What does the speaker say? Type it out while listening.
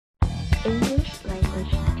English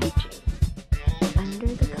language teaching under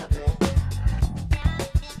the covers.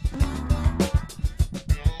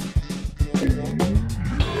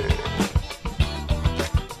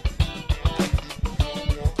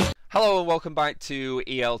 Hello and welcome back to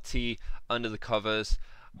ELT Under the Covers.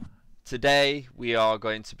 Today we are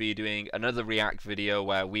going to be doing another react video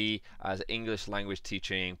where we, as English language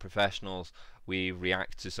teaching professionals, we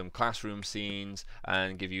react to some classroom scenes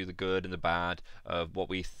and give you the good and the bad of what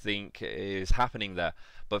we think is happening there.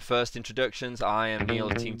 But first, introductions. I am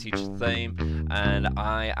Neil, Team Teacher Thame, and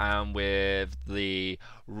I am with the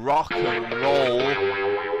rock and roll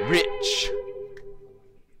Rich.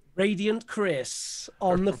 Radiant Chris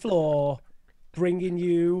on the floor, bringing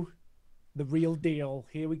you the real deal.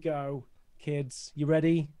 Here we go, kids. You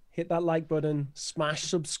ready? Hit that like button, smash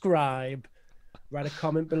subscribe, write a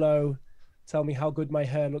comment below. Tell me how good my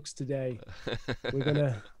hair looks today.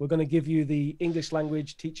 We're gonna give you the English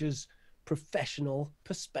language teacher's professional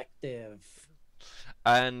perspective.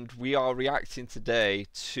 And we are reacting today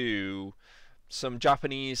to some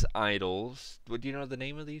Japanese idols. Do you know the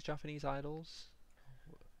name of these Japanese idols?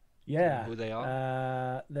 Yeah. Who they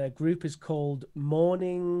are? Their group is called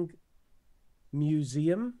Morning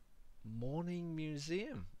Musume. Morning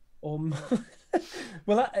Musume. Or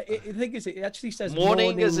well, the thing is, it actually says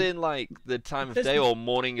morning as in like the time of day, or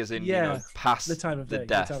morning as in, yeah, you know, past the time of day.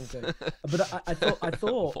 death. The time of day. But I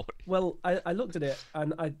thought well, I looked at it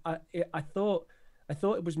and I thought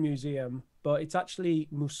it was museum, but it's actually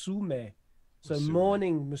Musume. So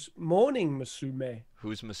Musume. morning Musume.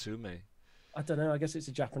 Who's Musume? I don't know. I guess it's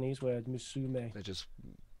a Japanese word, Musume. They're just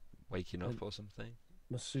waking up or something.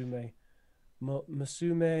 Musume.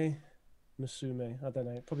 Musume. I don't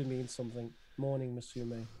know. It probably means something. Morning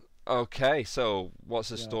Musume. Okay, so what's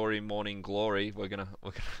the story? Morning Glory. We're gonna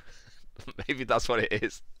maybe that's what it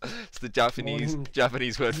is. It's the Japanese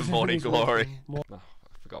word for morning glory. Oh, I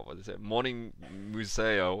forgot what is it. Morning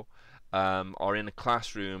Museo are in a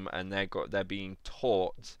classroom and they're being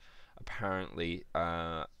taught apparently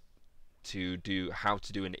to do how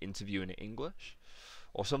to do an interview in English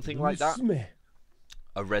or something like that.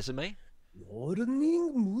 A resume.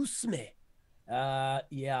 Morning Musume.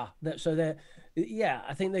 Yeah.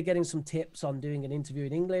 I think they're getting some tips on doing an interview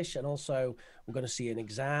in English, and also we're going to see an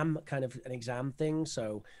exam thing.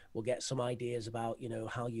 So we'll get some ideas about, you know,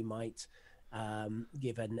 how you might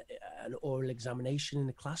give an oral examination in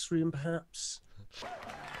the classroom, perhaps.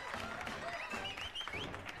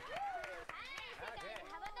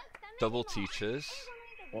 Double teachers.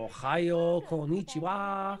 Ohayo,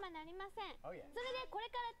 konnichiwa.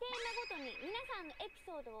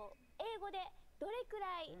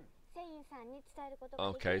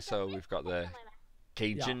 Okay, so we've got the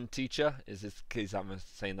Cajun teacher. Is that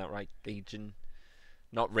saying that right? Cajun,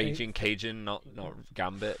 not Raging Cajun, not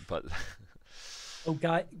Gambit, but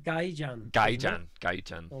Gaijan. Gaijan.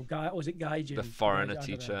 Was it Gaijin? The foreigner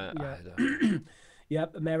teacher. Yeah.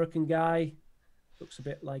 Yep, American guy. Looks a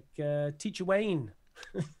bit like Teacher Wayne.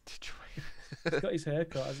 Teacher Wayne. He's got his hair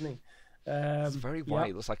cut, hasn't he? It's very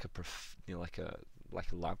white. It looks like a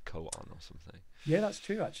lab coat on or something. Yeah, that's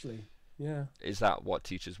true actually. Yeah. Is that what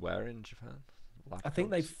teachers wear in Japan? Lab I think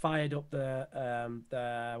coats? they've fired up the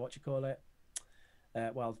what you call it?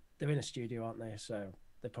 Well, they're in a studio, aren't they? So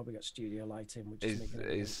they probably got studio lighting, which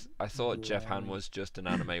is I thought Japan was just an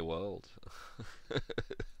anime world.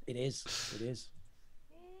 It is. It is.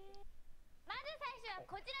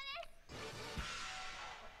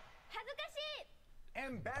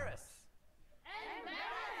 Embarrass.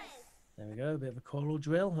 There we go, a bit of a choral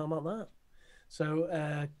drill. How about that?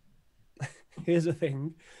 So here's the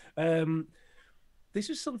thing. This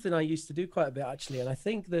is something I used to do quite a bit actually, and I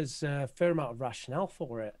think there's a fair amount of rationale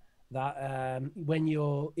for it. That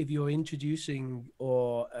if you're introducing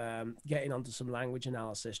or getting onto some language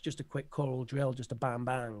analysis, just a quick choral drill, just a bang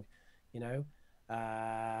bang, the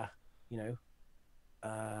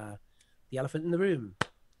elephant in the room,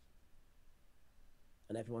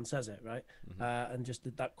 and everyone says it, right? Mm-hmm. And just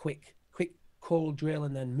that quick choral drill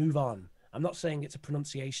and then move on. I'm not saying it's a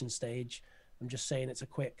pronunciation stage. I'm just saying it's a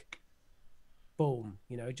quick boom,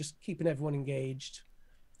 just keeping everyone engaged,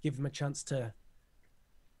 give them a chance to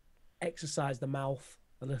exercise the mouth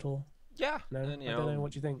a little. Yeah. No, and, I don't know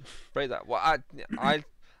what you think. Break that. Well,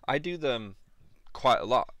 I do them quite a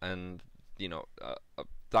lot, and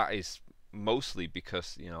that is mostly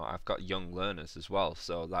because I've got young learners as well,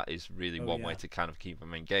 so that is really one way to kind of keep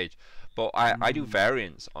them engaged. But I do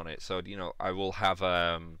variants on it, so I will have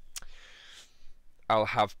I'll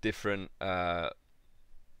have different words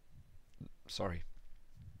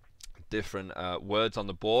on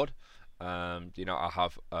the board. I'll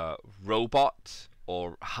have robot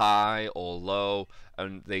or high or low,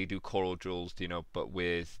 and they do choral drills, you know, but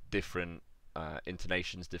with different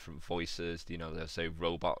intonations, different voices. You know, they'll say a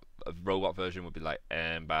robot version would be like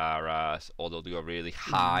embarrass, or they'll do a really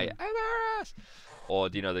high embarrass, or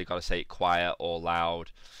you know, they got to say it quiet or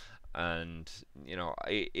loud, and you know,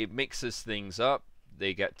 it mixes things up.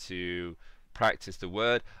 They get to practice the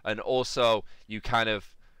word, and also you kind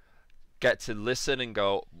of get to listen and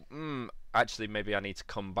go, actually maybe I need to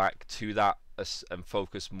come back to that and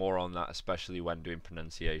focus more on that, especially when doing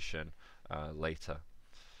pronunciation later.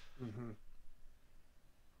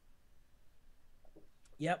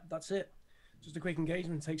 Yep, that's it. Just a quick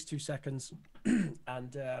engagement, takes 2 seconds.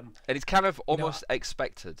 And it's kind of almost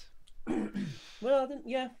expected. Well,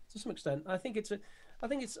 yeah, to some extent. I think it's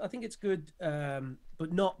good,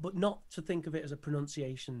 but not to think of it as a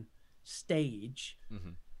pronunciation stage.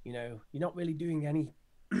 You know, you're not really doing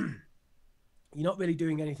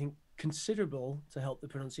anything considerable to help the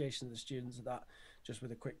pronunciation of the students of that, just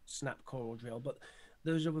with a quick snap choral drill. But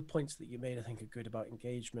those other points that you made, I think, are good about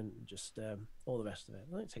engagement and just all the rest of it.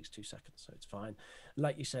 Well, it takes 2 seconds, so it's fine.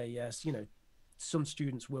 Like you say, yes, you know, some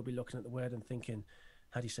students will be looking at the word and thinking,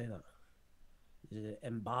 how do you say that? Is it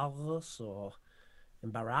embarrass or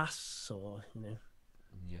embarrass, or, you know?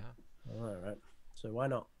 Yeah. All right. So why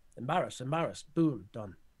not? Embarrass, boom,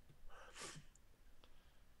 done.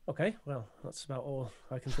 Okay, well, that's about all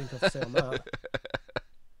I can think of to say on that.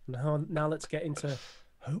 Now let's get into,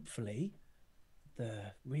 hopefully,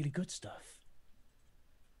 the really good stuff.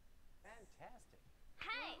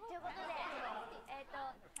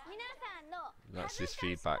 That's his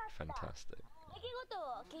feedback. Fantastic. 出来事を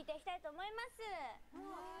聞いていきたいと思います。は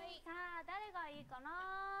い。さあ、誰がいいかな。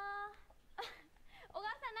小川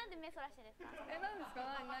さん、なんで目そらしてですか。なんです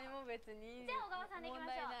か。何も別に。じゃあ、小川さんでいきまし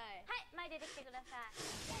ょう。はい、前出てきてください。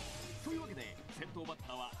というわけで、先頭バッ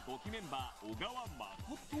ターは5期メンバー小川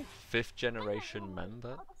誠。Fifth generation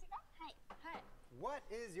member. What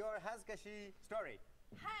is your Hazukashi story?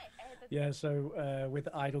 Yeah, so with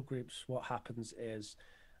idol groups, what happens is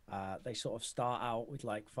they sort of start out with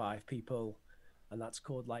like 5 people, and that's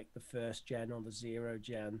called like the first gen or the 0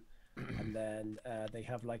 gen. And then they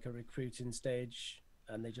have like a recruiting stage,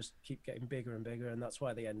 and they just keep getting bigger and bigger, and that's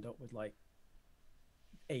why they end up with like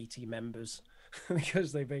 80 members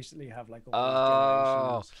because they basically have like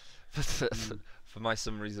all these generations. For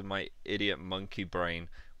some reason, my idiot monkey brain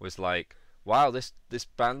was like, wow, this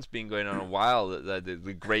band's been going on a while.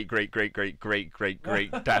 The great granddaughter.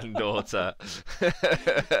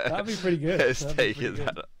 That'd be pretty good. It's taking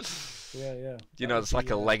that up. Yeah. You know, it's like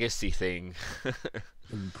a legacy thing.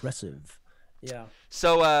 Impressive. Yeah.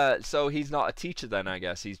 So he's not a teacher then, I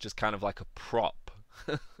guess. He's just kind of like a prop.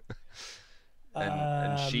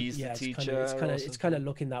 and she's the teacher. It's kind of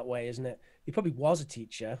looking that way, isn't it? He probably was a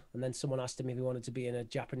teacher, and then someone asked him if he wanted to be in a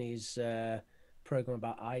Japanese program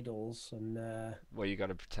about idols, and well, you got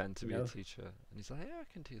to pretend to be a teacher, and he's like, yeah, I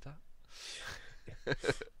can do that.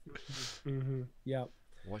 Yeah.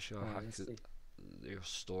 What's your your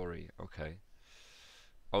story? Okay.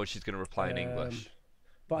 Oh, she's gonna reply in English.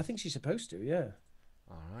 But I think she's supposed to, yeah.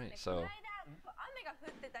 All right, so.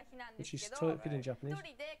 She's talking in Japanese. 一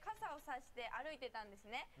人で傘を差して歩いてたんです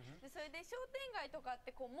ね。でそれで商店街とかっ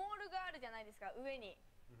てこうモールがあるじゃないですか、上に。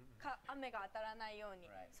雨が当たらないように、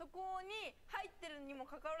そこに入ってるにも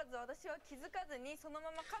かかわらず私は気づかずにそのま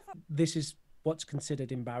ま傘。This is what's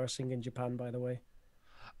considered embarrassing in Japan, by the way.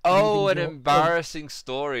 Oh, an embarrassing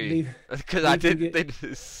story. Because I didn't think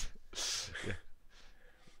this.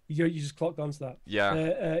 You just clocked onto that.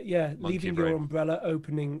 Yeah. Yeah. Leaving your umbrella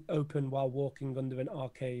open while walking under an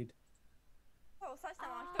arcade. 傘を差した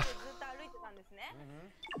まま一人でずっと歩いてたんですね。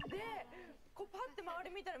で。こうパッて周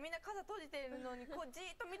り見たらみんな傘閉じてるのにこうじ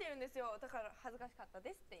ーっと見てるんですよ。だから恥ずかしかった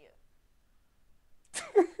ですっていう。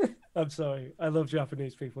I'm sorry. I love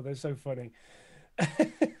Japanese people. They're so funny.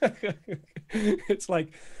 It's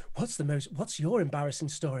like, what's your embarrassing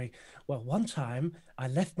story? Well, one time I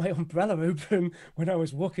left my umbrella open when I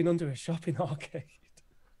was walking under a shopping arcade.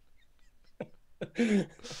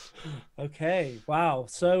 Okay. Wow.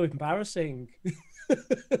 So embarrassing.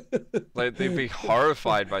 Like they'd be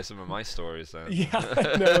horrified by some of my stories then. Yeah,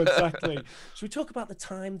 I know, exactly. Should we talk about the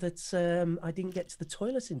time that I didn't get to the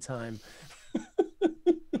toilet in time?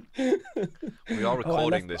 We are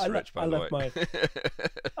recording this, Rich, by the way.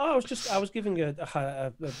 I was giving a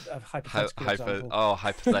hypothetical example. Oh,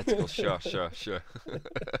 hypothetical. Sure.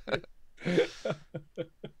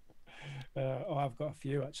 I've got a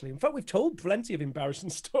few actually. In fact, we've told plenty of embarrassing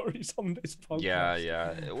stories on this podcast.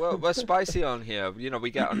 Yeah. Well, we're spicy on here. You know,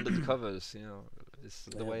 we get under the covers. You know, it's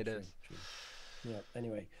the way it is. True. Yeah.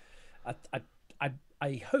 Anyway,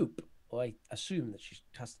 I hope or I assume that she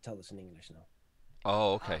has to tell us in English now.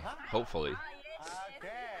 Oh, okay. Hopefully.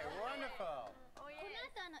 Okay, wonderful. この後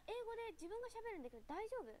英語で自分が喋るんだけど大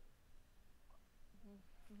丈夫？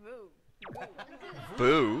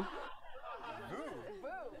 Boo.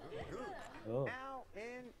 Oh. Now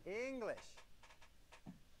in English.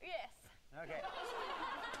 Yes. Okay.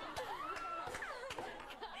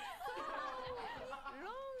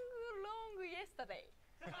 Long yesterday.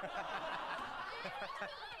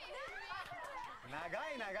 長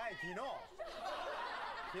い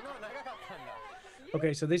昨日長かったんだ。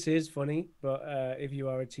 Okay, so this is funny, but if you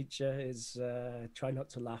are a teacher, is try not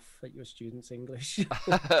to laugh at your students' English.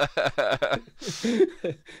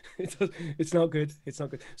 It's not good. It's not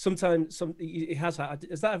good. Sometimes it has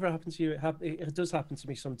that ever happened to you? It does happen to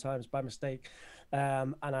me sometimes by mistake,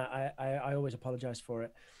 and I always apologize for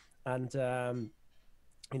it. And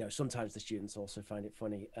you know, sometimes the students also find it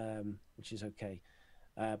funny, which is okay,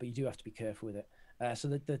 but you do have to be careful with it. So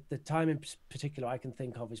the time in particular I can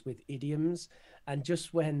think of is with idioms, and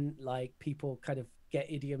just when like people kind of get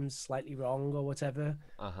idioms slightly wrong or whatever,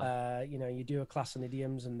 you know, you do a class on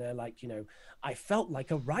idioms and they're like, you know, I felt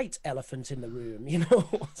like a right elephant in the room, you know,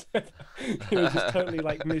 you know, just totally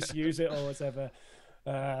like misuse it or whatever,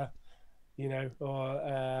 you know,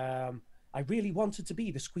 or I really wanted to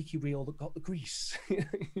be the squeaky wheel that got the grease.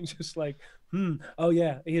 Just like, oh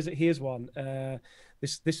yeah, here's one.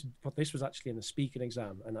 This was actually in the speaking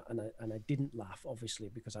exam, and I didn't laugh obviously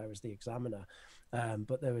because I was the examiner,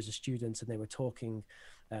 but there was a student and they were talking,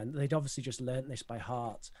 and they'd obviously just learnt this by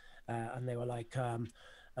heart, and they were like,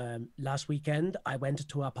 last weekend I went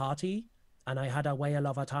to a party and I had a whale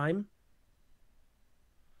of a time.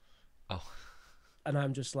 Oh. And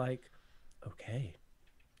I'm just like, okay.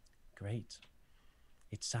 Great.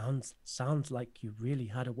 It sounds like you really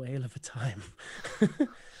had a whale of a time.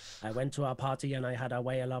 I went to a party and I had a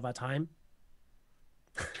whale of a time.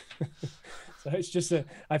 So it's just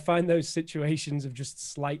I find those situations of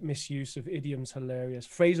just slight misuse of idioms hilarious.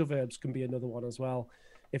 Phrasal verbs can be another one as well.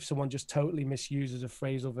 If someone just totally misuses a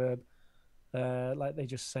phrasal verb, like they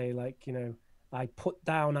just say like, you know, I put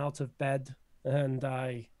down out of bed and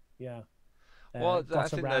I, yeah. Well, I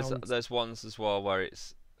think around. there's ones as well where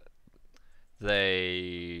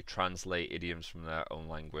they translate idioms from their own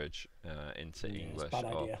language into English, bad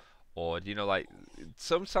idea. or you know, like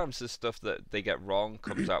sometimes the stuff that they get wrong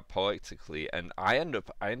comes out poetically, and I end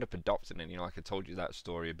up adopting it. You know, like I told you that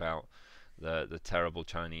story about the terrible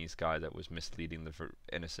Chinese guy that was misleading the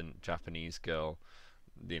innocent Japanese girl.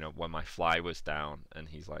 You know, when my fly was down, and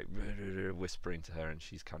he's like whispering to her, and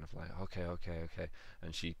she's kind of like, okay,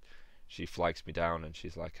 and she flags me down, and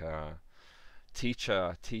she's like,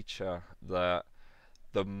 teacher, the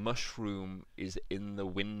mushroom is in the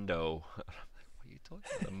window. I'm like, what are you talking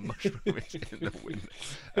about? The mushroom is in the window.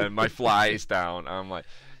 And my fly is down. I'm like,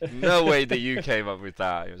 no way that you came up with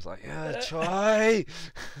that. He was like, yeah, try.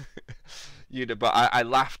 You know, but I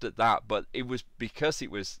laughed at that, but it was because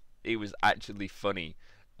it was actually funny.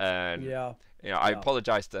 And yeah, you know, I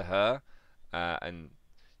apologized to her, and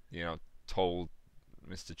you know, told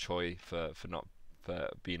Mr. Choi for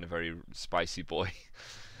being a very spicy boy.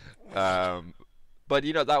 But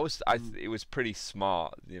you know, that was it was pretty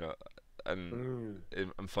smart, you know, and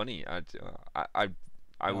funny.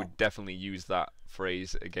 I would definitely use that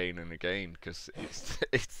phrase again and again, because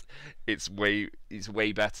it's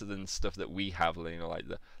way better than stuff that we have, you know, like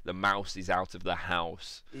the mouse is out of the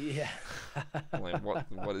house. Yeah. I'm like,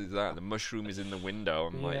 what is that? The mushroom is in the window.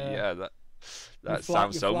 I'm like, yeah, that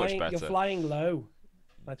sounds so much better. You're flying low.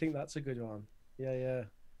 I think that's a good one. Yeah.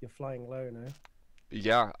 You're flying low now.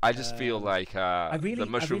 Yeah, I just feel like the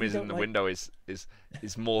mushroom is in the like... window is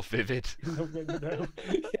more vivid. No.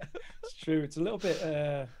 Yeah, it's true. It's a little bit.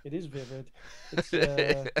 It is vivid.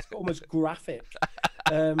 It's almost graphic.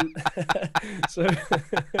 So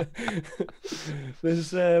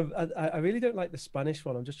there's. I really don't like the Spanish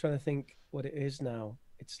one. I'm just trying to think what it is now.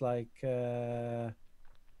 It's like I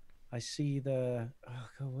see the. Oh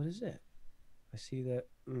God, what is it? I see that.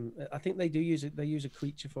 I think they do use it. They use a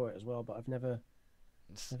creature for it as well, but I've never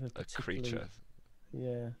a creature.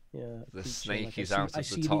 Yeah. The snake is out of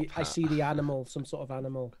the top. I see the animal, some sort of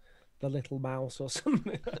animal, the little mouse or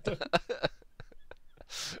something.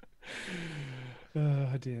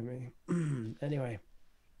 Oh dear me. Anyway.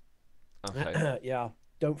 Okay. Yeah.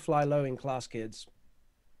 Don't fly low in class, kids.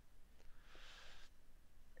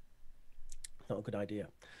 Not a good idea.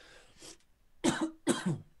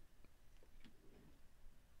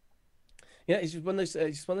 Yeah, it's one of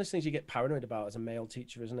those things you get paranoid about as a male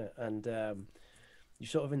teacher, isn't it? And you're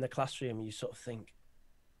sort of in the classroom, and you sort of think,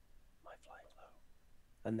 "Am I flying low?"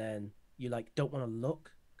 And then you like don't want to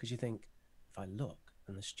look because you think, if I look,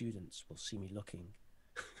 then the students will see me looking.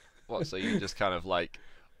 What? So you just kind of like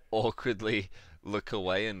awkwardly look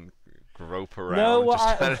away and grope around? No, what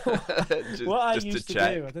I just used to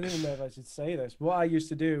check. do, I don't even know if I should say this. What I used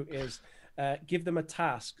to do is give them a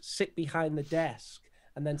task, sit behind the desk,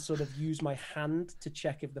 and then sort of use my hand to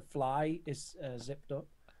check if the fly is zipped up.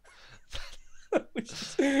 Which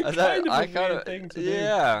is kind of a weird thing to do.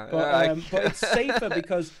 Yeah, but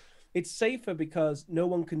it's safer because no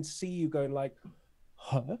one can see you going like,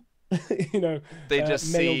 huh? You know, they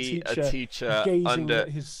just see a teacher under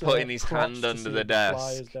putting his hand under the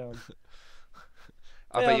desk.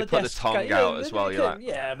 I bet you put the tongue out as well. You're like,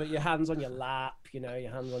 yeah, but your hands on your lap, you know,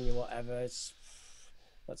 your hands on your whatever.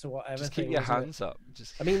 That's a whatever. just thing, keep your isn't hands it? up.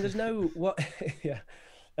 Just... I mean, there's no what. Yeah,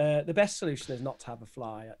 the best solution is not to have a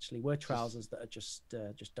fly. Actually, wear trousers that are just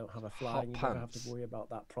don't have a fly, Hot and you pants. don't have to worry about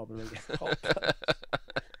that problem again. Hot pants.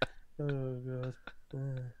 Oh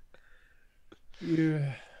god.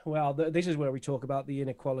 Yeah. Well, this is where we talk about the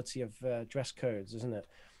inequality of dress codes, isn't it?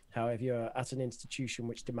 How if you're at an institution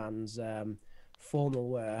which demands formal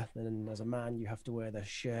wear, then as a man you have to wear the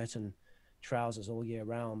shirt and trousers all year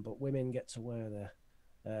round, but women get to wear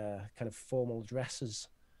the kind of formal dresses.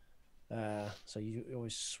 So you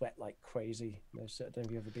always sweat like crazy. I don't know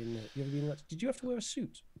if you've ever been. Did you have to wear a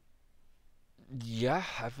suit? Yeah,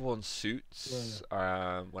 I've worn suits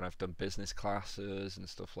when I've done business classes and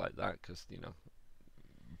stuff like that, because you know,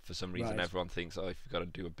 for some reason everyone thinks, oh, if you've got to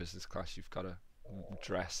do a business class, you've got to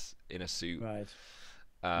dress in a suit. Right.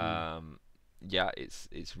 Yeah,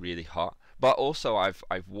 it's really hot. But also I've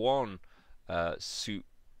worn suit,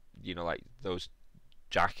 you know, like those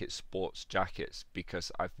jackets, sports jackets, because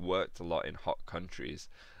I've worked a lot in hot countries,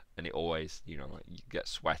 and it always, you know, like you get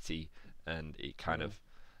sweaty, and it kind of,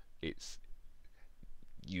 it's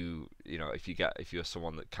you know, if you're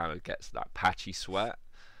someone that kind of gets that patchy sweat,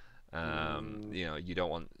 you know, you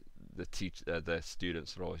don't want the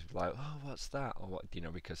students are always like, oh, what's that, or what, you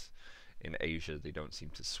know, because in Asia they don't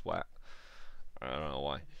seem to sweat. I don't know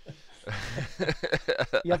why.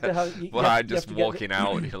 I'm just walking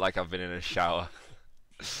out like I've been in a shower.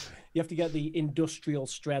 You have to get the industrial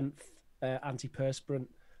strength antiperspirant.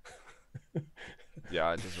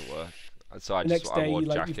 Yeah, it doesn't work. So I Next day, wore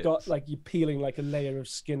like jackets. you've got like you're peeling like a layer of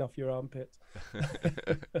skin off your armpit.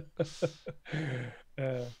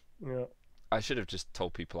 Yeah. I should have just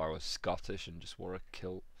told people I was Scottish and just wore a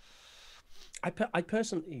kilt. I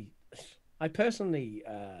personally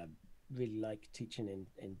really like teaching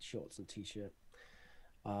in shorts and t-shirt.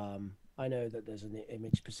 I know that there's an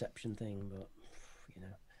image perception thing, but you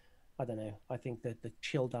know, I don't know. I think that the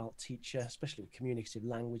chilled out teacher, especially with communicative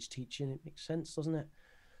language teaching, it makes sense, doesn't it?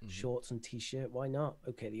 Shorts and t-shirt, why not?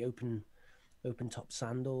 Okay, the open top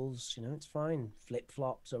sandals, you know, it's fine. Flip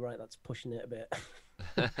flops, all right, that's pushing it a bit.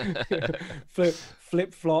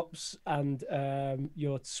 Flip flops and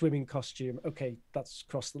your swimming costume, okay, that's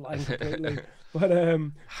crossed the line completely. But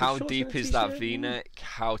how deep is that V-neck?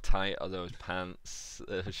 How tight are those pants?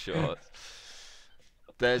 Shorts.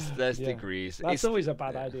 There's degrees. That's always a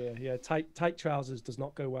bad idea. Yeah, tight trousers does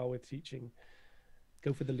not go well with teaching.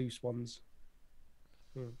 Go for the loose ones.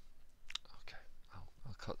 Okay,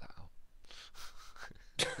 I'll cut that out.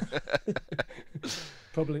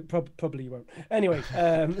 Probably you won't. Anyway,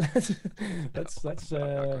 let's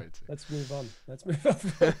move on. Let's move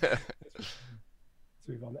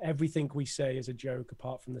on. Everything we say is a joke,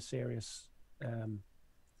 apart from the serious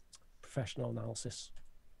professional analysis.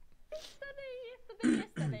 Yesterday,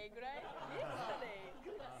 right?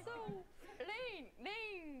 So, rain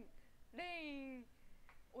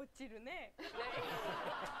落ちるね。さっ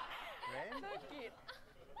き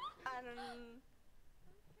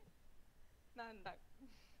なんだ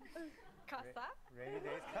傘 Rainy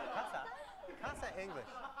days. Casa English.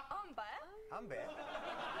 アンバー Ambe.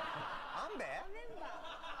 Ambe?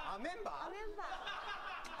 Amemba?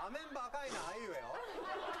 Amemba かいな、あいうえよ。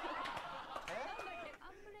ア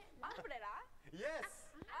ンブレラ Yes.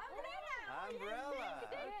 Umbrella.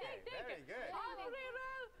 Very good. アンブレラ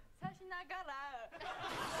差しながら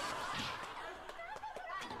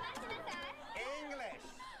English.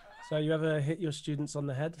 So you ever hit your students on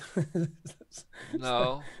the head?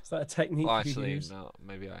 No. Is that a technique Well, you actually, use? no.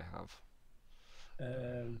 Maybe I have.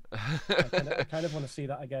 I kind of want to see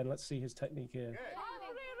that again. Let's see his technique here. アン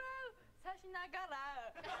ブレラ差しながら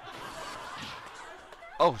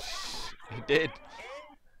Oh, he did.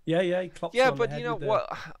 Yeah, he clopped Yeah, on the but head you know with what?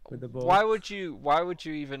 with the ball. Why would you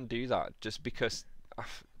even do that? Just because?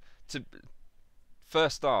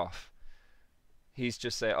 First off, he's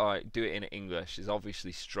just saying, "All right, do it in English." He's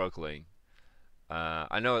obviously struggling.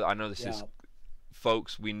 I know this is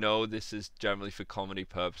folks, we know this is generally for comedy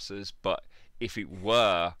purposes, but if it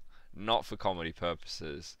were not for comedy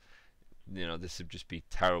purposes, you know, this would just be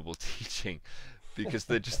terrible teaching, because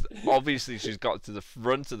they're just obviously she's got to the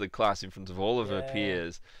front of the class in front of all of her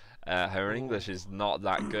peers. Her English is not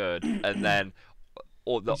that good, and then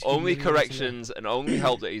the only corrections and only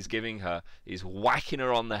help that he's giving her is whacking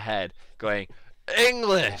her on the head, going,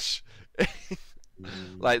 English!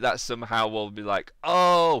 Like that somehow will be like,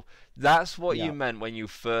 oh, that's what you meant when you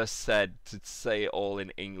first said to say it all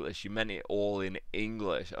in English. You meant it all in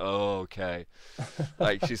English. Oh, okay.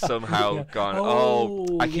 Like she's somehow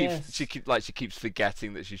gone. She keeps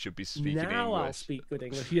forgetting that she should be speaking English. Now I'll speak good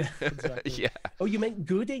English. Yeah, exactly. Yeah. Oh, you meant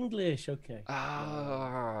good English. Okay.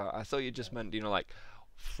 Ah, I thought you just meant, you know, like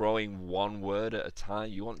throwing one word at a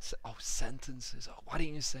time. You want sentences. Oh, why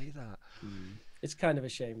didn't you say that? It's kind of a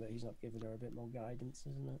shame that he's not giving her a bit more guidance,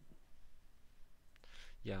 isn't it?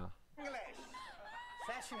 Yeah. English.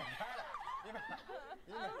 最初の今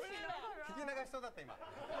聞き流しそうだった今。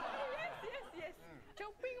Yes. Shopping mall. ショッ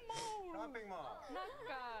ピングモール。なん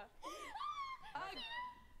か、I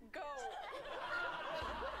go.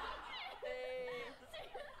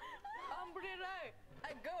 Umbrella.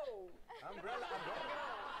 I go. Umbrella.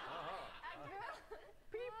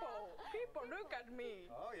 People look at me.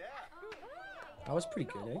 Oh yeah. That was pretty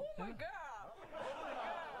good, eh? Oh my god.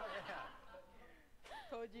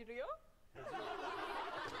 閉じるよ。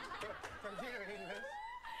Continue in English.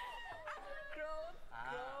 Close.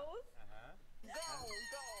 Go.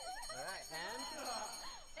 Alright, and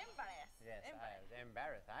Embarrass. yes, I was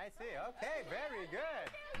embarrassed. I see. Okay, very good.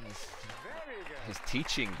 Very good. His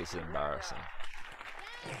teaching is embarrassing.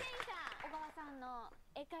 じゃあ店員さん、小川さんの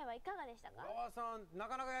英会話いかがでしたか？小川さんな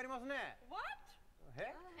かなかやりますね。 What?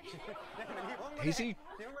 え？日本語 Is he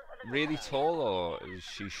really tall or is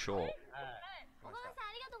she short? 小川さん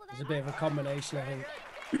ありがとうござい It's ま a す。 bit of a combination, I think.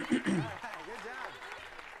 Good job. じゃあ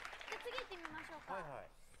次行ってみましょうか。はいはい。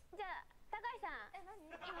じゃあ高橋さん。今そ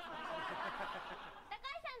う高橋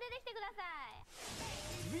さん出てきてください。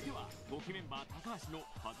続いては5期メンバー高橋の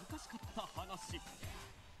恥ずかしかった話。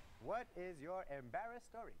 What is your embarrassed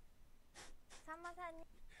story? さんまさんに。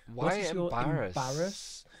 Why What is your embarrass?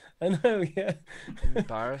 embarrass? I know, yeah.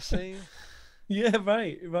 Embarrassing? Yeah,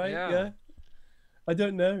 right, Yeah. yeah. I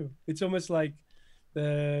don't know. It's almost like, do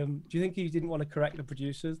you think he didn't want to correct the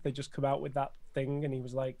producers? They just come out with that thing and he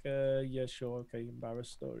was like, yeah, sure, okay,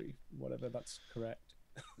 embarrassed story, whatever, that's correct.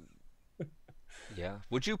 Yeah.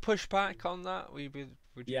 Would you push back on that? Would you?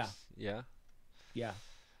 Yeah. Yeah. Yeah,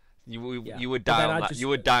 You Yeah. would But die then on I'd that. just- You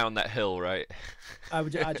would die on that hill, right?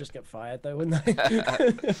 I'd just get fired though, wouldn't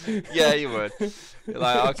I? Yeah, you would. You're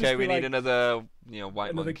like, Just okay, be we need like, another,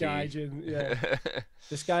 white another monkey. gaijin, yeah.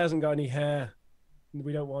 This guy hasn't got any hair.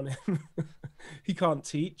 We don't want him. He can't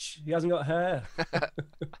teach. He hasn't got hair.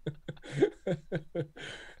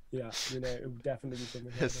 Yeah, it would definitely be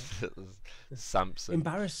something like that. Samson.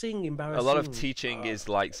 Embarrassing. A lot of teaching is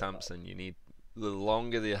like Samson. You need the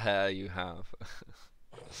longer the hair you have.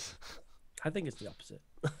 I think it's the opposite.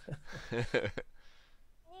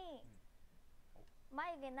 に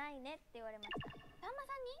眉毛ないねって言われました。さんま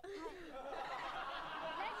さんに？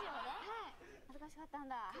ラジオで？恥ずかしかったん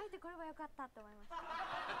だ。書いてこればよかったって思いました。な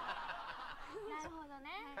るほどね。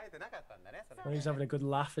書いてなかったんだね。それ Well, he's having a good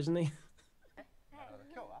laugh, isn't he?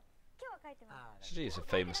 今日は？今日は書いてます。 Actually, he's a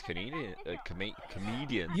famous comedian.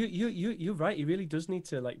 Comedian. You're right. He really does need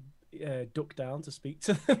to duck down to speak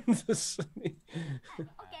to them. Okay.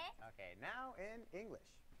 Okay, now in English.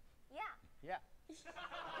 Yeah. Yeah.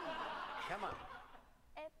 Come on.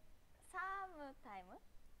 Sometime.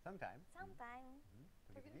 Sometime. Sometime.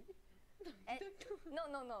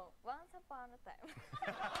 No. Once upon a time.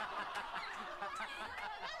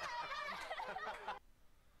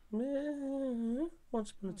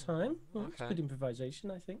 Once upon a time. Well, that's Okay. good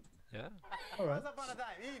improvisation, I think. Yeah. All right. Once upon a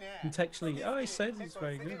time. いいね。 Contextually, he says it's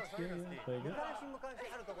very good. Yeah, very good. 昔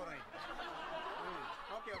々あるところに。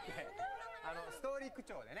オッケーオッケー。ストーリー口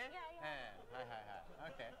調でね。はいはいは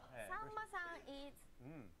い。オッケー。さんまさん is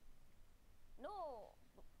no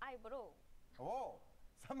eyebrow. おお。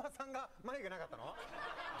さんまさんが眉毛なかったの？ No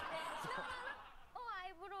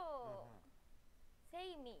eyebrow.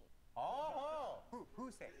 Say me. おお。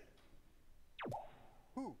Who say?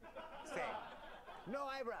 Who say? No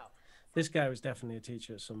eyebrow. This guy was definitely a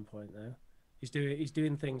teacher at some point, though. He's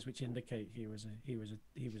doing things which indicate he was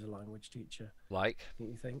a language teacher. Like. Don't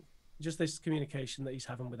you think? Just this communication that he's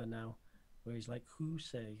having with her now, where he's like, "Who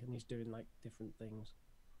say?" and he's doing like different things.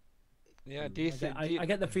 Yeah. Do you think? I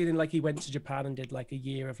get the feeling like he went to Japan and did like a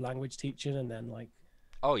year of language teaching, and then like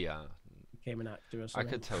Oh yeah. became an actor or I something.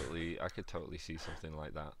 could totally see something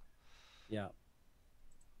like that. Yeah.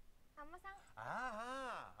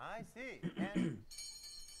 Ah, I see. And イ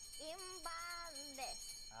ンバンで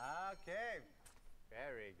す。 okay,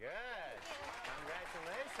 very good.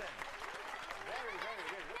 Congratulations. Very, very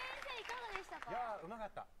good. 先生いかがでしたか？いやー、うまか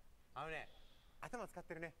った。あのね、頭使っ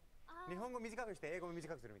てるね。日本語短くして英語も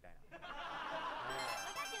短くするみたいな。さ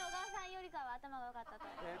っきの小川さんよりかは頭が良かったと。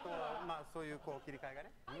まあそういうこう切り替えが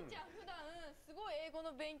ね。愛ちゃん普段すごい英語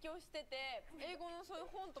の勉強してて、英語のそういう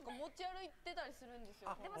本とか持ち歩いてたりするんです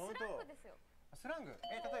よ。でもスラングですよ。スラング？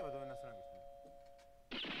例えばどんなスラング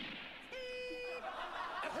してる？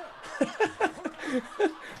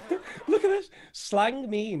 Look at this. Slang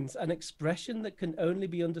means an expression that can only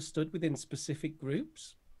be understood within specific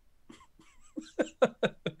groups.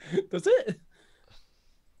 Does it?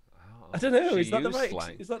 I don't know. Is that the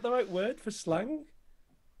right? Is that the right word for slang?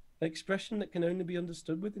 An expression that can only be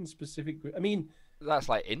understood within specific groups. I mean, that's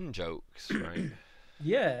like in jokes, right?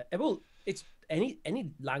 Yeah. Well, it's any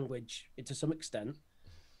language to some extent.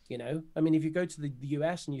 You know, I mean, if you go to the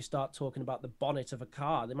US and you start talking about the bonnet of a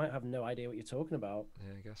car, they might have no idea what you're talking about.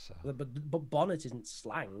 Yeah, I guess so. But bonnet isn't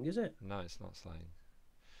slang, is it? No, it's not slang.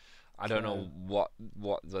 I don't know what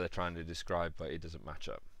they're trying to describe, but it doesn't match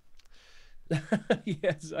up. Yeah,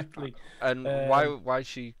 exactly. And why is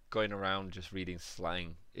she going around just reading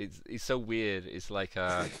slang? It's so weird. It's like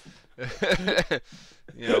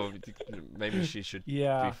you know, maybe she should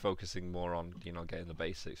be focusing more on, you know, getting the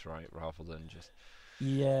basics right rather than just.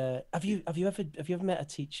 Yeah. Have you ever met a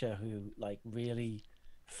teacher who like really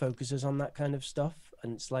focuses on that kind of stuff,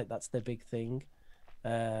 and it's like that's their big thing?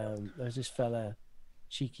 There's this fella,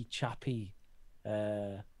 Cheeky Chappie,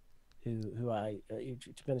 who I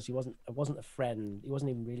to be honest, he wasn't a friend. He wasn't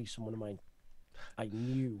even really someone of mine I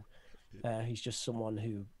knew. He's just someone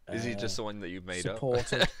who is he just someone that you made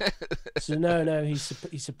supported. up? So no, he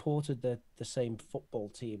supported the same football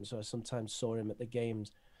team. So I sometimes saw him at the games.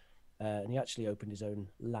 And he actually opened his own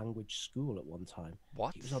language school at one time.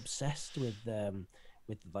 What? He was obsessed with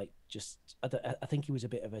like just I think he was a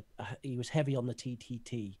bit of he was heavy on the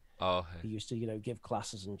TTT. Oh. Okay. He used to, you know, give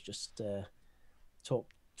classes and just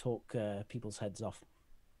talk people's heads off.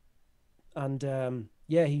 And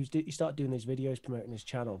yeah, he started doing these videos promoting his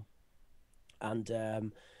channel, and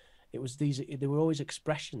it was they were always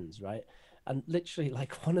expressions, right? And literally,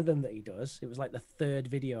 like one of them that he does, it was like the third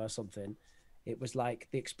video or something. It was like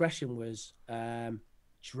the expression was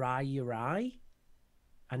dry your eye,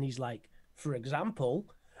 and he's like, for example,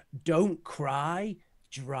 don't cry,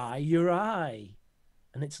 dry your eye.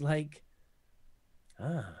 And it's like,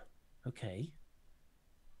 okay.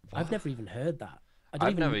 What? I've never even heard that.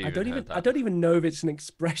 I don't even know if it's an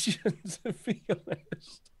expression, to be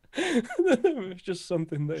honest. It was just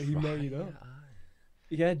something that he made up.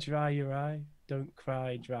 Yeah, dry your eye. Don't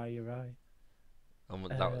cry, dry your eye.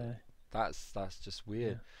 That's just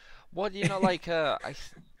weird. Yeah. Well, you know, like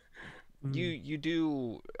you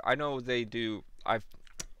do. I know they do. I've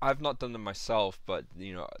not done them myself, but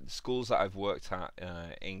you know, the schools that I've worked at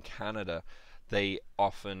in Canada, they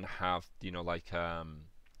often have, you know, like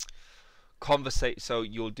conversation. So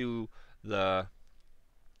you'll do the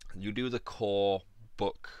core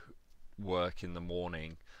book work in the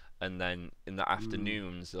morning, and then in the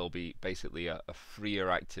afternoons there'll be basically a freer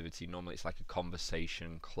activity. Normally it's like a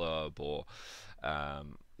conversation club or a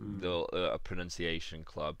pronunciation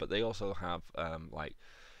club, but they also have like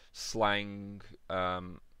slang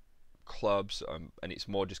clubs, and it's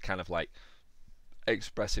more just kind of like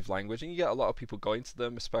expressive language, and you get a lot of people going to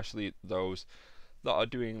them, especially those that are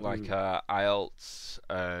doing like IELTS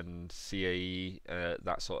and CAE,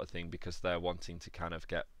 that sort of thing, because they're wanting to kind of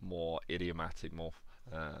get more idiomatic, more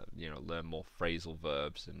you know, learn more phrasal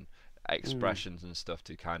verbs and expressions and stuff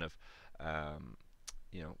to kind of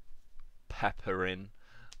you know, pepper in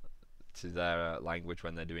to their language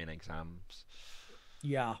when they're doing exams.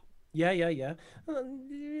 Yeah.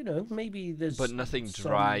 You know, maybe there's but nothing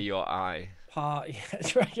dry your eye. Dry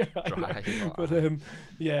your eye. Dry your eye. But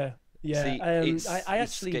yeah. See, I actually,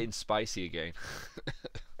 it's getting spicy again.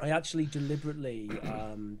 I actually deliberately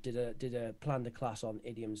planned a class on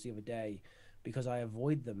idioms the other day, because I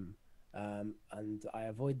avoid them, and I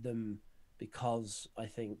avoid them because I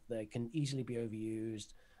think they can easily be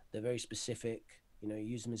overused. They're very specific. You know, you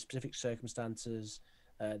use them in specific circumstances.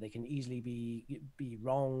 They can easily be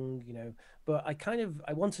wrong. You know, but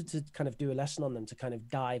I wanted to kind of do a lesson on them to kind of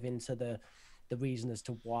dive into the reason as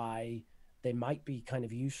to why they might be kind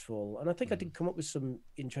of useful. And I think I did come up with some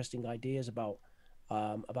interesting ideas about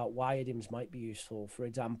why idioms might be useful. For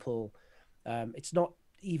example, it's not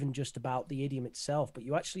even just about the idiom itself, but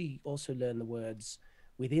you actually also learn the words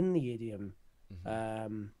within the idiom.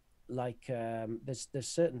 There's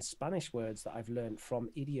certain Spanish words that I've learned from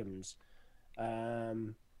idioms,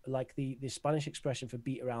 Like the Spanish expression for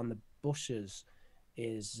beat around the bushes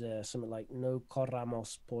is something like no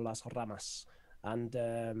corramos por las ramas, and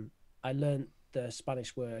I learned the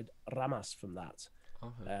Spanish word ramas from that,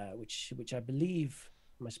 which I believe,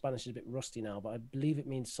 my Spanish is a bit rusty now, but I believe it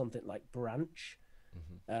means something like branch.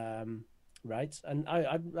 Right, and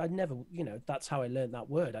I never, that's how I learned that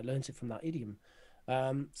word. I learned it from that idiom.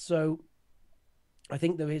 So I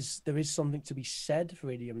think there is something to be said for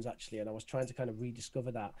idioms, actually, and I was trying to kind of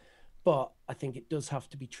rediscover that, but I think it does have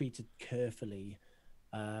to be treated carefully.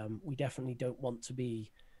 We definitely don't want to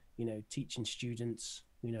be, teaching students,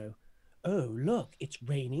 oh, look, it's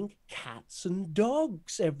raining cats and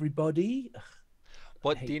dogs, everybody.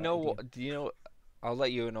 But do you know what? I'll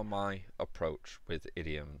let you in on my approach with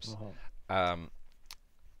idioms.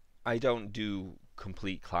 I don't do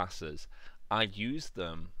complete classes. I use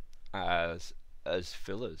them as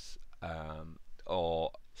fillers,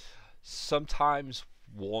 or sometimes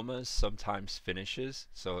warmers, sometimes finishers.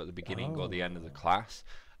 So at the beginning or the end of the class,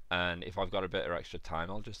 and if I've got a bit of extra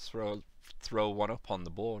time, I'll just throw one up on the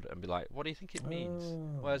board and be like, "What do you think it means?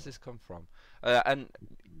 Where's this come from?" And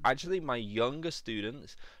actually, my younger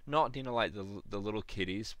students, not like the little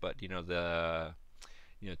kiddies, but the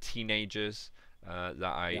teenagers that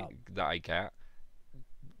I get,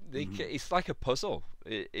 it's like a puzzle.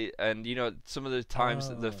 And some of the times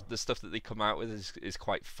the stuff that they come out with is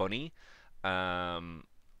quite funny.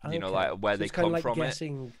 Like where they come from.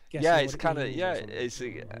 Guessing it's kind of it's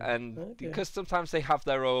and because sometimes they have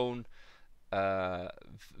their own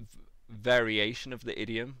variation of the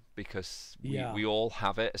idiom, because we all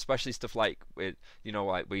have it, especially stuff like with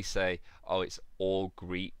like we say, oh, it's all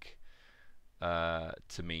Greek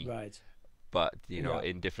to me, right? But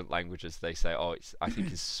in different languages they say, oh, I think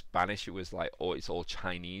in Spanish it was like, oh, it's all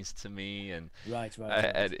Chinese to me, and right.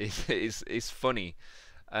 And it's funny.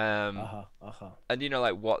 And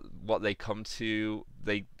like what they come to,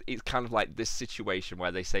 it's kind of like this situation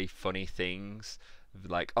where they say funny things,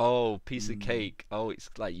 like, oh, piece of cake, oh, it's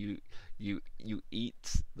like you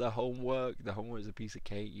eat the homework is a piece of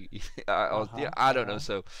cake, you eat I don't know.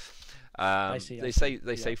 So they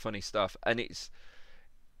say funny stuff, and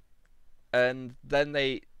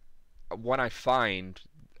then when I find,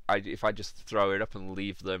 if I just throw it up and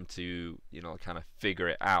leave them to kind of figure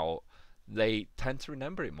it out, they tend to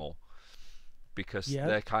remember it more, because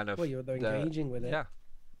they're kind of they're engaging with it,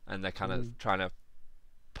 and they're kind of trying to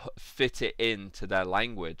fit it into their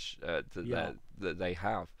language that they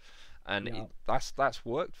have, and that's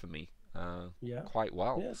worked for me quite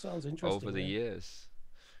well. Sounds interesting. Over the years,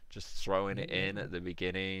 just throwing it in at the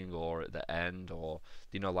beginning or at the end, or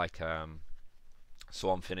like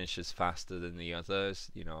some finishes faster than the others.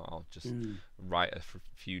 I'll just write a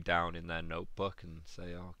few down in their notebook and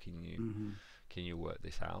say, oh, can you work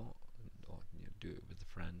this out, or do it with a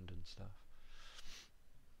friend and stuff.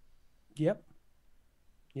 Yep.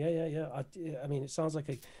 Yeah. I mean, it sounds like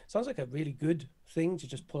a really good thing to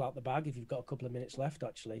just pull out the bag if you've got a couple of minutes left,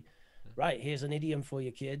 actually. Right, here's an idiom for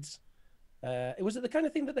you kids. Was it the kind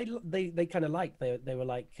of thing that they kind of liked? They were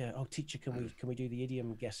like, oh, teacher, can we do the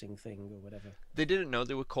idiom guessing thing or whatever? They didn't know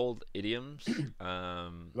they were called idioms.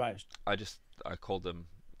 Right. I called them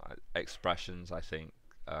expressions, I think.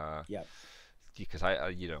 Yeah. Because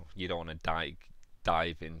you don't want to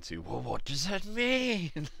dive into, well, what does that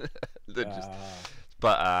mean?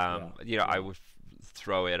 I would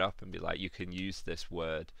throw it up and be like, you can use this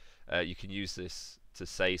word, you can use this to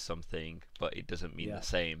say something, but it doesn't mean the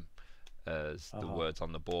same as the words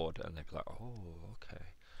on the board, and they'd be like, oh, okay.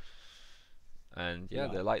 And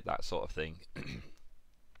they like that sort of thing.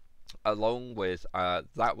 Along with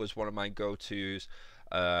that was one of my go-tos,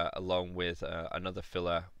 along with another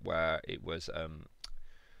filler where it was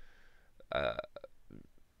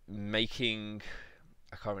making,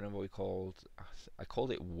 I can't remember what we called. I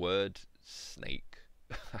called it word snake.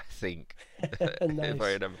 I think. Nice. If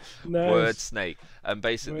I remember. Nice. Word snake. And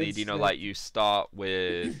basically, Word snake. like you start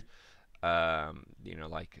with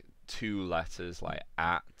like 2 letters, like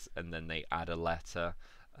at, and then they add a letter,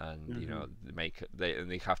 and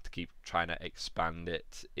they have to keep trying to expand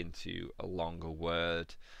it into a longer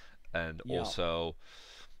word, and also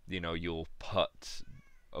you'll put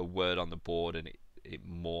a word on the board and it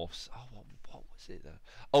morphs. Oh, what was it though?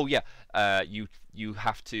 Oh yeah, you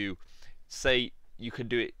have to say, you can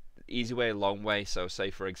do it easy way, long way. So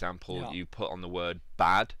say for example, you put on the word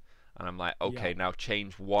bad, and I'm like, okay, now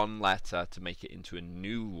change 1 letter to make it into a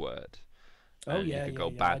new word. And you could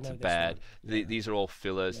go bad to bed. These are all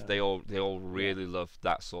fillers. Yeah. They all really love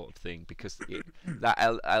that sort of thing, because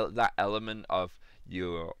that element of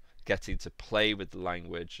you getting to play with the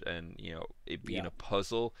language, and it being a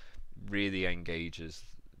puzzle, really engages,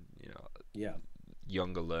 Yeah.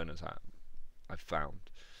 younger learners. I've found,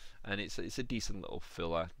 and it's a decent little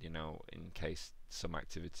filler, in case some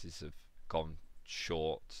activities have gone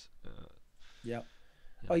short. Yeah.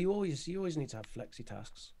 Yeah. Oh, you always need to have flexi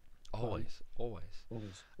tasks. Always. Always.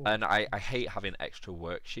 And I hate having extra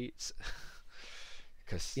worksheets.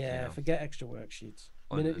 Because forget extra worksheets.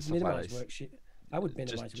 Minimize worksheet. I would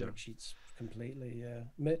minimize worksheets completely. Yeah.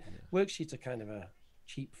 Worksheets are kind of a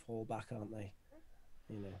cheap fallback, aren't they?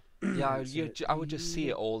 Yeah, I would just see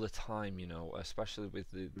it all the time, especially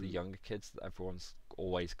with the younger kids. Everyone's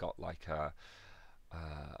always got like a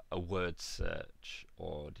word search,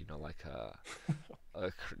 or like a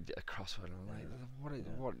crossword. I'm like,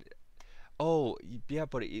 what? Oh, yeah,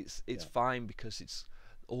 but it's fine because it's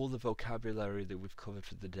all the vocabulary that we've covered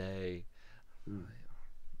for the day.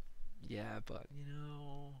 Yeah, but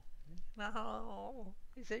no,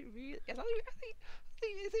 is it really? I think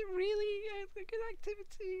is it really a good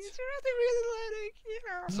activity? Is there nothing really learning?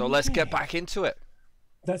 So let's get back into it.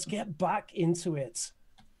 Let's get back into it.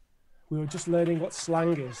 We were just learning what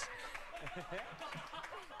slang is.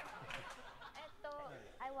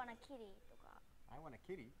 I want a kitty とか。 I want a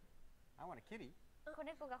kitty. I want a kitty. 子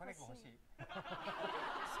猫が子欲しい。猫欲しい。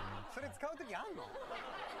それ使うときあんの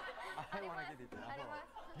？I want a kitty って。あります。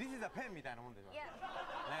This is a pen みたいなもんでしょ。いや。ね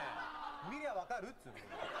え。見りゃわかるっつうの。I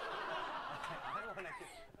want a kitty。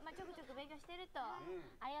まあちょくちょく勉強してると。あ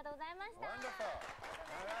りがとうございました。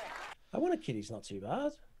I want a kitty's not too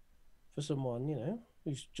bad for someone,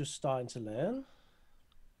 who's just starting to learn.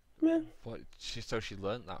 Yeah. What? So she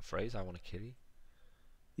learnt that phrase. I want a kitty.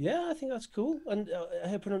 Yeah, I think that's cool, and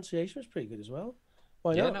her pronunciation was pretty good as well.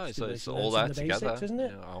 Why Yeah, not? no, Good way it's to all learn there some of the together. basics, isn't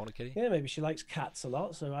it? I want a kitty. Yeah, maybe she likes cats a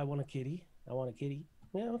lot, so I want a kitty. I want a kitty.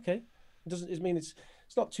 Yeah, okay. It doesn't. I mean, it's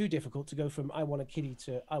not too difficult to go from I want a kitty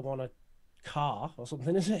to I want a car or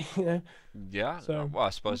something, is it? Yeah. So, well, I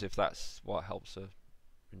suppose if that's what helps her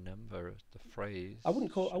remember the phrase. I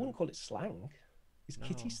wouldn't call it slang. Is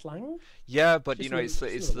kitty slang? Yeah, but Just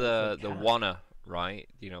it's a the cat. wanna, right?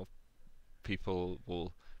 People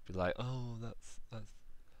will be like, oh, that's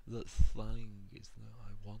slang. Is that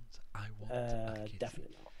I want a kitty.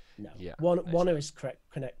 Definitely not. No. Yeah. Wanna is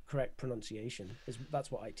correct pronunciation. That's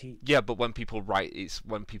what I teach. Yeah, but when people write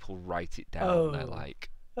it down, they're like.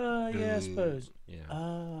 Yeah, I suppose.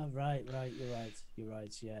 Yeah. Right. You're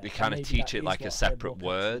right. Yeah. They kind of Maybe teach that it is like a what her separate book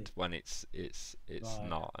word actually- when it's Right.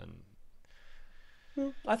 not. And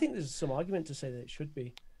I think there's some argument to say that it should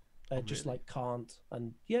be, just really? like can't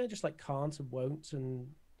and just like can't and won't and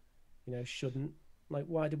shouldn't. Like,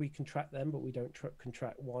 why do we contract them, but we don't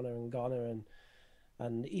contract wanna and gonna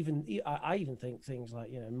and even I even think things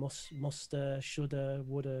like musta, shoulda,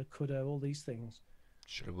 woulda, coulda, all these things.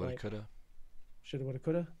 shoulda, woulda, Like- coulda. Shoulda, woulda,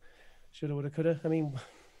 coulda. Shoulda, woulda, coulda. I mean,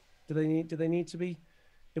 do they need to be?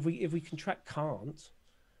 If we contract can't,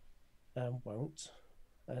 won't,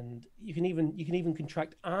 and you can even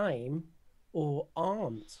contract I'm or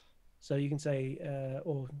aren't. So you can say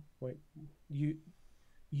or wait,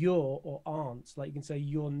 you're or aren't. Like you can say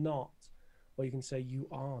you're not, or you can say you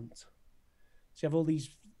aren't. So you have all these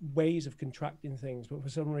ways of contracting things, but for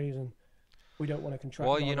some reason we don't want to contract.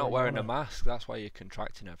 Well, you're gonna not and wearing a gonna. mask. That's why you're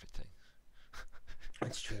contracting everything.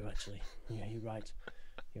 That's true, actually. Yeah, you're right.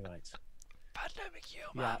 Pandemic humor.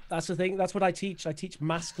 Yeah, that's the thing. That's what I teach. I teach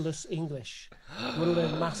maskless English. You want to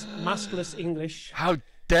learn maskless English? How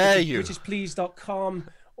dare you? BritishPlease.com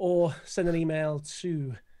or send an email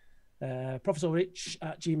to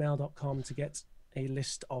professorrich@gmail.com to get a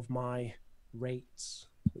list of my rates,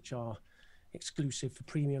 which are exclusive for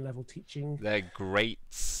premium level teaching. They're great.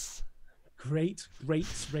 Great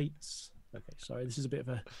rates. Okay, sorry, this is a bit of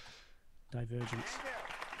a divergence.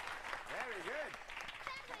 Very good.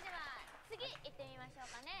 それでは次行ってみましょう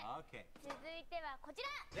かね。 Okay. 続いてはこちら。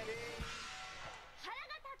 Ready? 腹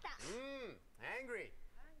が立った。 Angry.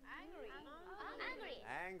 Angry。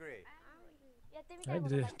 Angry. やってみた I いこ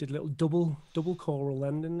とが did a little double choral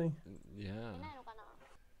then, didn't he? Yeah. ないのかな。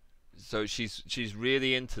 So she's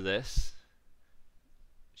really into this.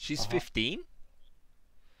 She's 15.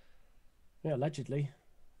 Yeah, allegedly.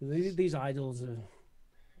 These idols are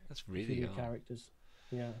That's really peculiar young. characters.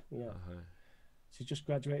 Yeah. Uh-huh. She's just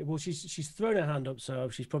graduated. Well, she's thrown her hand up, so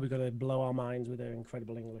she's probably going to blow our minds with her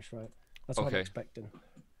incredible English, right? That's what I'm Okay. expecting.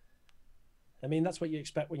 I mean, that's what you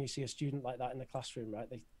expect when you see a student like that in the classroom, right?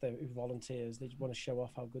 They're volunteers. They want to show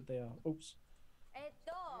off how good they are. Oops.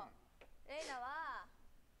 レイナは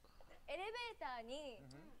エレベーターに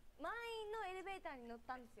満員のエレベーターに乗っ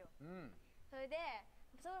たんですよ。それで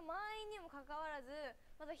その満員にもかかわらず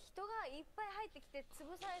まだ人がいっぱい入ってきて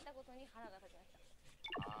潰されたことに腹が立ちました。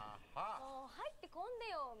もう入ってこんで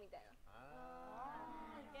よみたいな。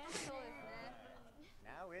そうですね。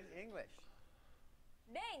 Now in English.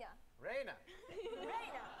 レイナ Reina. レイ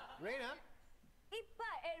ナ Reina? いっぱ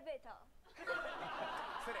いエレベーター。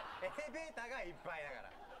それエレベーターがいっぱいだか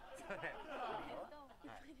ら。それ。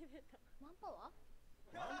マンパワー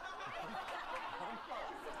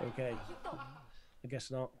Okay. I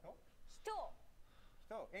guess not. 人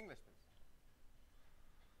So English please.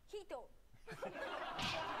 人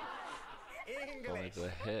Only English. the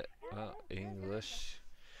hit. English.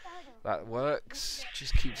 That works.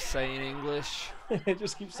 Just keep saying English.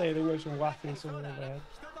 Just keep saying English and whacking someone in the head.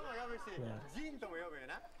 人とも呼ぶし、人とも呼ぶよ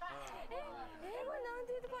な。英語なん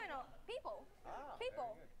て言うとこいの people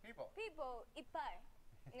people People. people いっぱい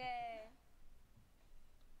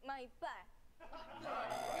まあいっぱい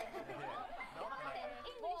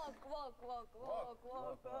walk walk walk walk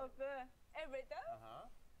walk walk elevator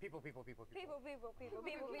People, people, people, people people. people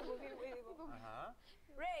people people people people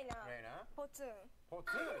レイナ Reina. ポツン ポ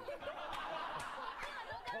ツン。ポツン。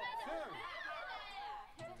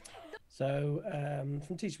 So,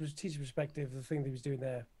 from teacher perspective, the thing that he was doing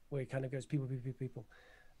there, where he kind of goes people, people, people,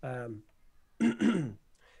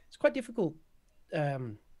 it's quite difficult.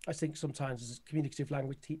 I think sometimes as a communicative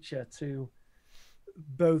language teacher to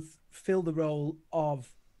both fill the role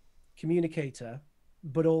of communicator,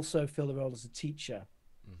 but also fill the role as a teacher.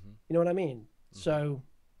 You know what I mean? So,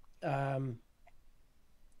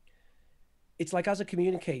 it's like as a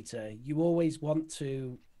communicator, you always want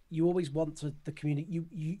to the community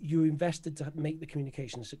you invested to make the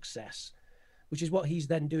communication a success, which is what he's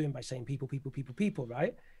then doing by saying people, people, people, people,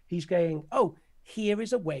 right? He's going, oh, here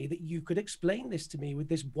is a way that you could explain this to me with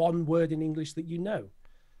this one word in English that you know.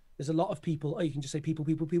 There's a lot of people, oh, you can just say people,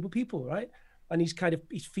 people, people, people, right? And he's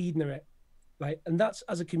feeding it, right? And that's,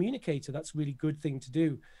 as a communicator, that's a really good thing to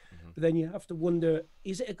do. But then you have to wonder,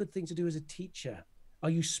 is it a good thing to do as a teacher? Are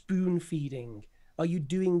you spoon feeding? Are you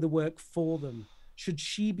doing the work for them? Should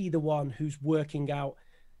she be the one who's working out,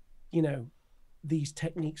 you know, these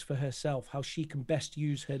techniques for herself, how she can best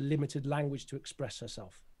use her limited language to express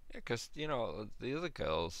herself? Yeah, because you know the other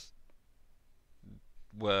girls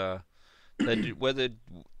were they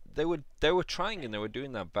were trying and they were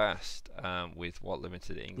doing their best with what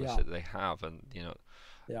limited English that they have, and you know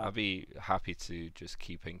I'd be happy to just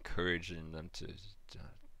keep encouraging them to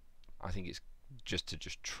I think it's just to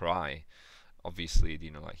try. Obviously,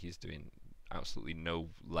 you know, like he's doing absolutely no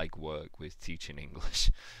legwork with teaching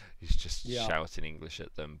English. He's just shouting English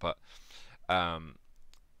at them. But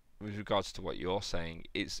with regards to what you're saying,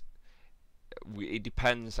 it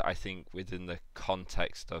depends, I think, within the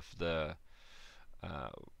context of the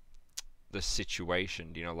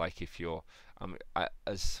situation. You know, like if you're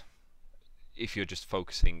if you're just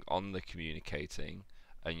focusing on the communicating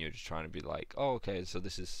and you're just trying to be like, oh, okay, so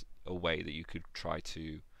this is a way that you could try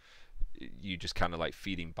to, you just kind of like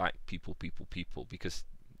feeding back people because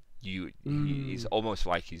he's almost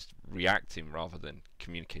like he's reacting rather than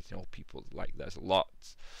communicating. All people, like there's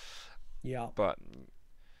lots, but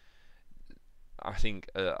I think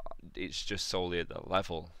it's just solely at the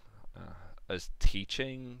level as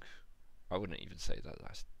teaching. I wouldn't even say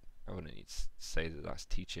that's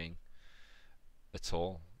teaching at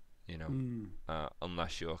all, you know,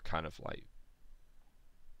 unless you're kind of like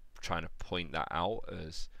trying to point that out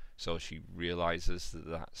as so she realizes that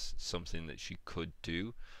that's something that she could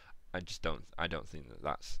do. I don't think that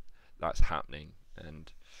that's happening,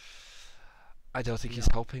 and I don't think it's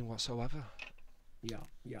helping whatsoever.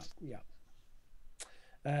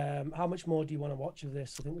 How much more do you want to watch of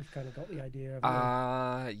this? I think we've kind of got the idea of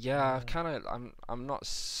I'm not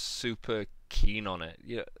super keen on it.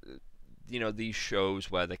 You know these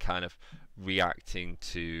shows where they're kind of reacting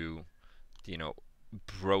to, you know,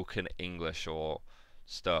 broken English or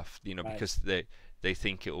stuff, you know, because they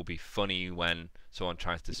think it will be funny when someone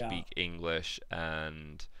tries to speak English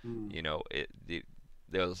and you know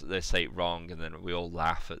they'll say it wrong and then we all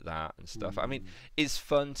laugh at that and stuff. I mean, it's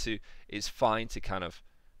fine to kind of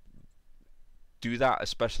do that,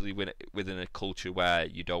 especially within a culture where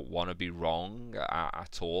you don't want to be wrong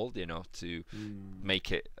at all, you know, to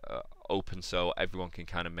make it open so everyone can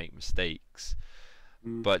kind of make mistakes.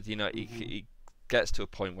 But you know, it gets to a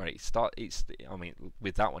point where I mean,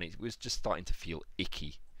 with that one, it was just starting to feel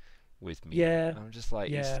icky with me. Yeah, I'm just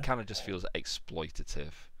like, it kind of just feels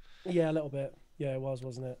exploitative. Yeah, a little bit. Yeah, it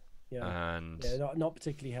wasn't it? Yeah, and not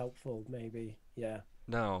particularly helpful, maybe. Yeah.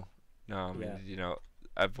 No. I mean, you know,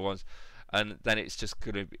 everyone's, and then it's just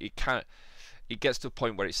gonna. It gets to a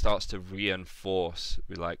point where it starts to reinforce.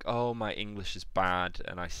 We're like, oh, my English is bad,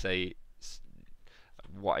 and I say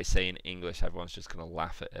what I say in English, everyone's just gonna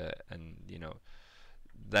laugh at it, and you know,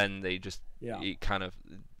 then they just Yeah.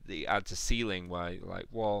 it adds a ceiling where you're like,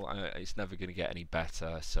 well, it's never going to get any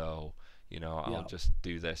better, so I'll Yeah. just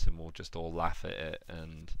do this and we'll just all laugh at it.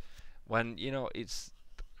 And when it's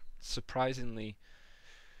surprisingly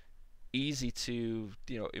easy to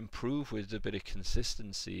improve with a bit of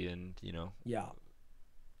consistency and Yeah.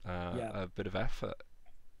 a bit of effort.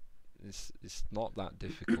 It's not that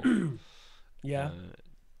difficult. Yeah.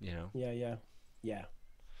 Yeah.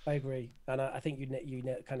 I agree, and I think you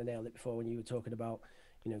kind of nailed it before when you were talking about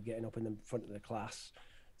getting up in the front of the class.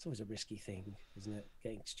 It's always a risky thing, isn't it?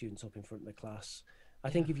 Getting students up in front of the class. I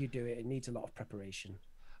think if you do it, it needs a lot of preparation.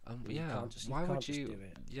 Why would you do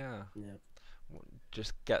it? Yeah. Yeah.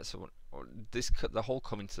 Just get someone. The whole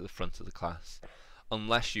coming to the front of the class,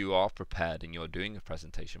 unless you are prepared and you're doing a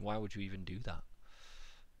presentation, why would you even do that?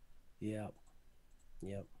 Yeah.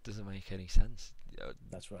 Doesn't make any sense.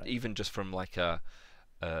 That's right. Even just from like a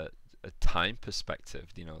time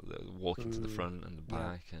perspective, walking to the front and the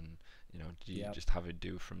back, and you just have it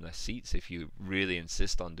do from their seats if you really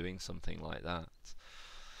insist on doing something like that.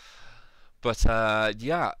 But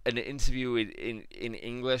an interview in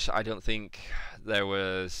English, I don't think there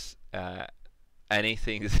was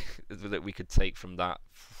anything that we could take from that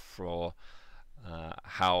for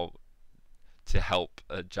how to help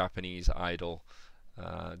a Japanese idol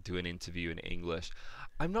do an interview in English.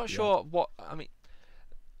 I'm not sure what I mean.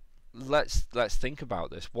 Let's think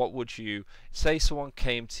about this. What would you say? Someone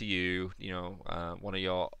came to you, one of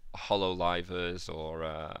your Hololivers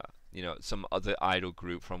or some other idol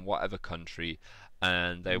group from whatever country,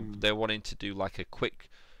 and they're wanting to do like a quick,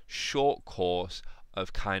 short course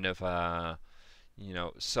of kind of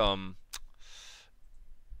some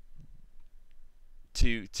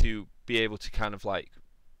to be able to kind of like,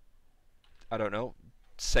 I don't know,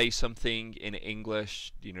 say something in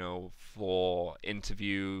English, for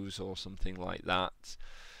interviews or something like that.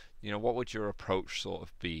 What would your approach sort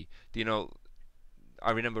of be?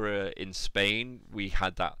 I remember in Spain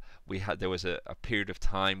there was a period of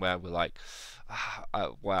time where we're like,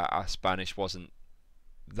 where our Spanish wasn't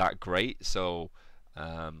that great. So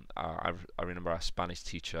I remember our Spanish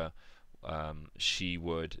teacher, she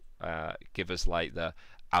would give us like the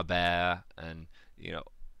aber and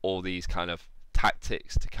all these kind of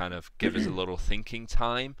tactics to kind of give us a little thinking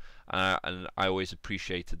time, and I always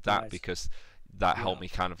appreciated that. Nice. Because that helped me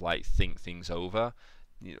kind of like think things over,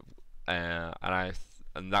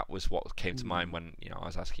 and that was what came to mind when I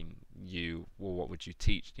was asking you, well, what would you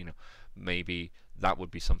teach? Maybe that would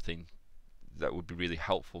be something that would be really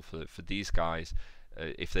helpful for these guys,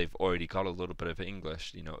 if they've already got a little bit of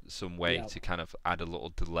English, some way to kind of add a little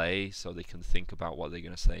delay so they can think about what they're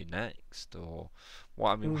going to say next, or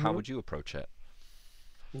what. I mean, how would you approach it?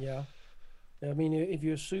 Yeah, I mean, if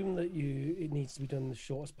you assume that it needs to be done in the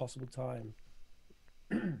shortest possible time,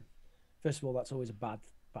 first of all, that's always a bad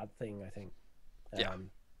thing, I think.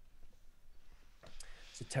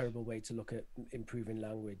 It's a terrible way to look at improving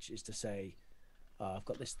language, is to say, I've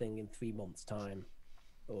got this thing in 3 months' time,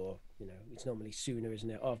 or it's normally sooner, isn't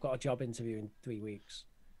it? Oh, I've got a job interview in 3 weeks.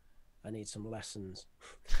 I need some lessons.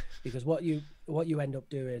 Because what you end up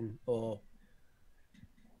doing, or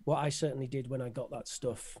what I certainly did when I got that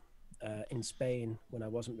stuff in Spain when I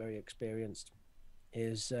wasn't very experienced,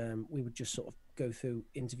 is we would just sort of go through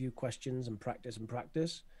interview questions and practice.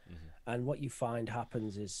 And what you find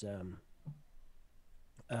happens is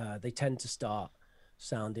they tend to start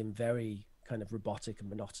sounding very kind of robotic and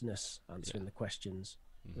monotonous, answering the questions,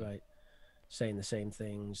 right? Saying the same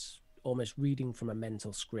things, almost reading from a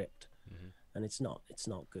mental script. And it's not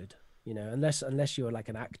good, unless you're like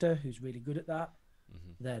an actor who's really good at that.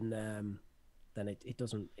 Then it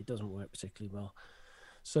doesn't work particularly well.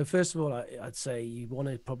 So first of all, I'd say you want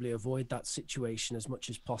to probably avoid that situation as much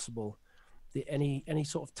as possible. Any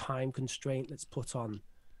sort of time constraint that's put on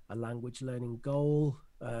a language learning goal,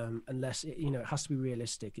 unless it has to be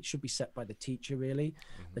realistic. It should be set by the teacher, really.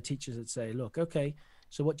 The teachers would say, look, okay,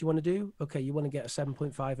 so what do you want to do? Okay, you want to get a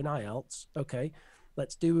 7.5 in IELTS. Okay,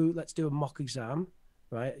 let's do a mock exam.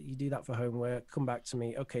 Right, you do that for homework, come back to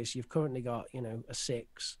me. Okay, so you've currently got, a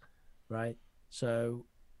 6, right? So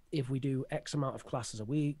if we do X amount of classes a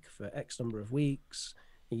week for X number of weeks,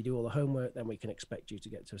 and you do all the homework, then we can expect you to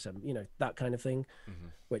get to a 7, that kind of thing,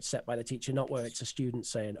 where it's set by the teacher, not where it's a student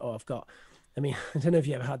saying, oh, I don't know if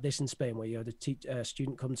you ever had this in Spain, where you had a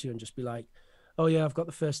student come to you and just be like, oh yeah, I've got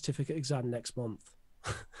the first certificate exam next month.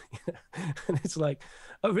 And it's like,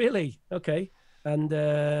 oh really? Okay. And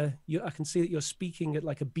I can see that you're speaking at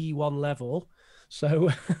like a B1 level, so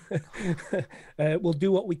we'll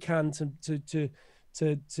do what we can to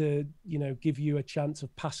give you a chance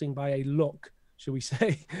of passing by a look, shall we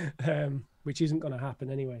say? which isn't going to happen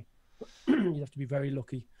anyway. You'd have to be very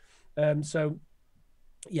lucky. So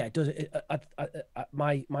yeah, it does.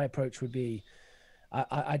 My approach would be,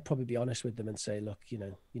 I'd probably be honest with them and say, look, you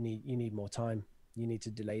know, you need more time. You need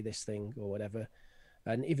to delay this thing or whatever.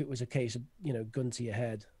 And if it was a case of, you know, gun to your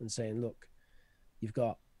head and saying, look, you've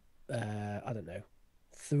got, I don't know,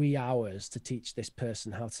 3 hours to teach this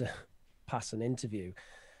person how to pass an interview,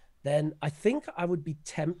 then I think I would be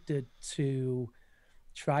tempted to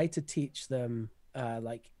try to teach them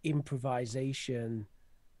like improvisation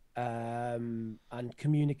and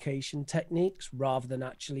communication techniques rather than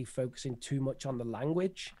actually focusing too much on the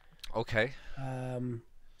language. Okay.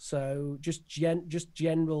 So just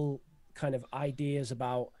general kind of ideas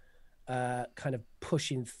about kind of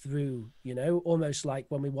pushing through, you know, almost like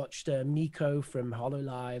when we watched Miko from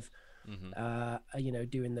HoloLive, you know,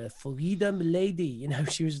 doing the freedom lady, you know,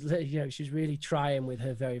 she was really trying with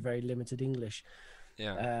her very, very limited English.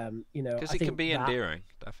 Yeah. You know, Because it can be endearing,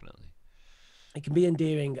 definitely. It can be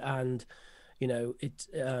endearing, and you know, it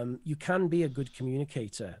you can be a good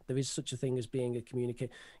communicator. There is such a thing as being a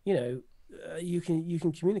communicator. You know, you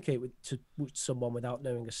can communicate with someone without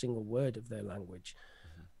knowing a single word of their language.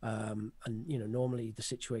 And you know, normally the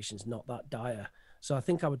situation's not that dire. So I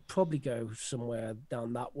think I would probably go somewhere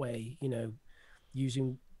down that way, you know,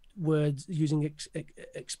 using words, using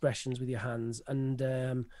expressions with your hands, and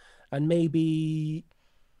maybe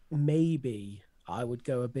I would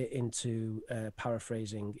go a bit into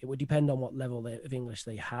paraphrasing. It would depend on what level of English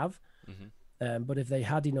they have. But if they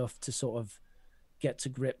had enough to sort of get to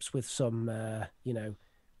grips with some, you know,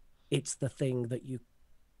 it's the thing that you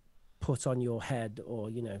put on your head, or,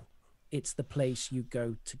 you know, it's the place you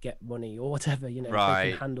go to get money or whatever, you know, if they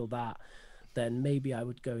can handle that, then maybe I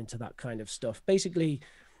would go into that kind of stuff. Basically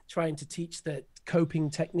trying to teach the coping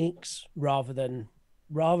techniques rather than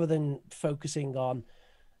focusing on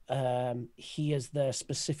here's the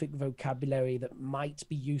specific vocabulary that might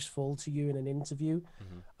be useful to you in an interview,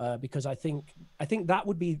 because I think that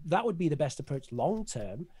would be the best approach long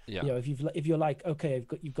term. You know, if you're like, okay,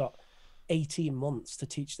 you've got 18 months to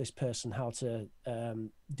teach this person how to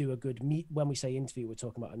do a good when we say interview, we're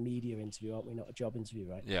talking about a media interview, aren't we? Not a job interview,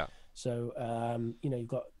 right? Yeah. So you know, you've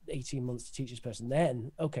got 18 months to teach this person.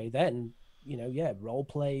 Then you know, yeah, role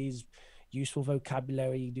plays, useful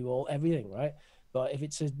vocabulary, do everything, right? But if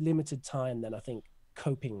it's a limited time, then I think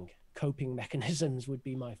coping mechanisms would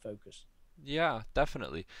be my focus. Yeah,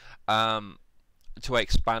 definitely. To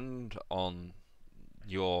expand on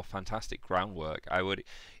your fantastic groundwork, I would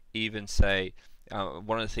even say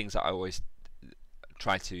one of the things that I always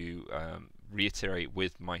try to reiterate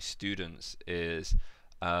with my students is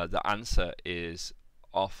the answer is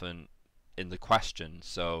often in the question.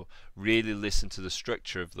 So really listen to the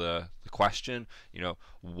structure of the question. You know,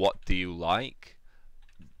 what do you like?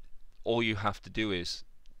 All you have to do is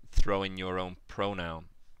throw in your own pronoun.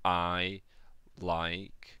 I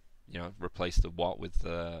like, you know, replace the what with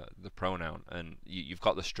the pronoun, and you've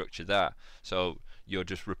got the structure there. So you're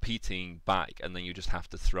just repeating back, and then you just have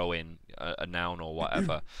to throw in a noun or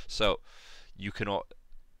whatever. So you cannot,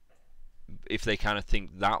 if they kind of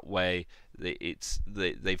think that way,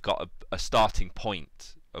 they've got a starting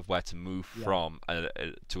point of where to move from,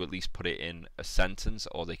 to at least put it in a sentence,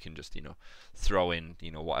 or they can just, you know, throw in, you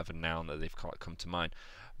know, whatever noun that they've come to mind.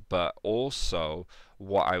 But also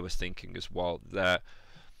what I was thinking as well, that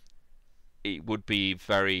it would be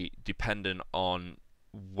very dependent on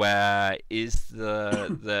where is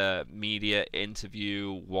the media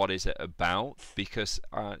interview, what is it about, because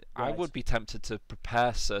I would be tempted to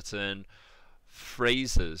prepare certain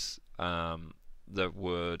phrases that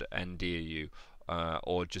would endear you,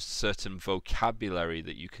 or just certain vocabulary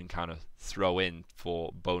that you can kind of throw in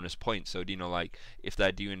for bonus points. So, you know, like if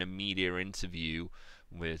they're doing a media interview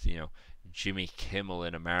with, you know, Jimmy Kimmel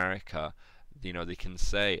in America, you know, they can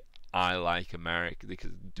say, I like America. They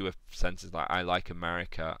could do a sentence like, I like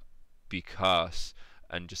America because,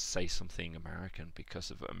 and just say something American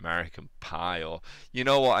because of American Pie, or, you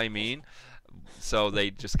know what I mean? So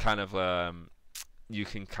they just kind of, you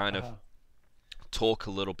can kind of talk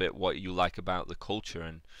a little bit what you like about the culture,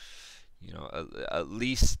 and, you know, at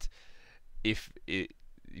least if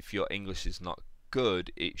your English is not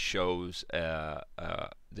good, it shows that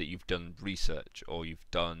you've done research, or you've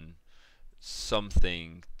done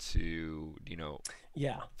something to, you know,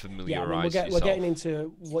 familiarize yourself. We're getting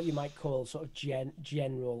into what you might call sort of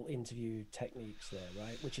general interview techniques there,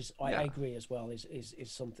 right? Which is, I agree as well, is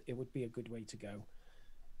something, it would be a good way to go.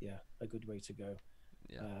 Yeah, a good way to go.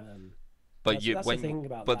 Yeah. But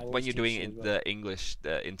when you're doing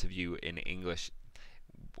the interview in English,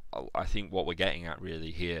 I think what we're getting at really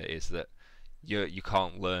here is that you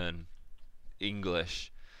can't learn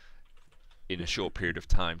English in a short period of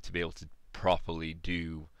time to be able to properly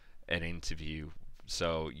do an interview.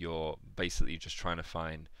 So you're basically just trying to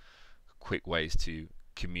find quick ways to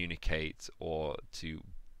communicate or to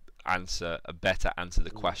better answer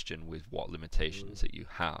the question with what limitations that you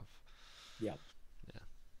have. Yeah. Yeah.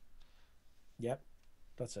 Yep.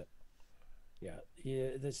 That's it. Yeah. Yeah.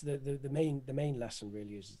 That's the main lesson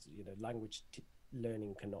really is, you know, language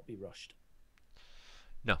learning cannot be rushed.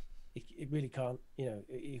 No. It really can't. You know,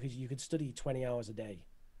 you could study 20 hours a day,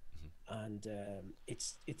 and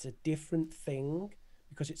it's a different thing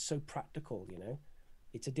because it's so practical. You know,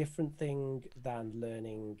 it's a different thing than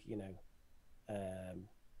learning, you know,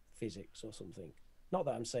 physics or something. Not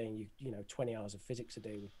that I'm saying you know 20 hours of physics a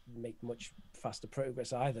day would make much faster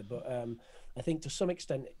progress either, but I think to some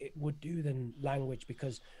extent it would do than language,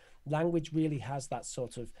 because language really has that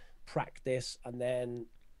sort of practice and then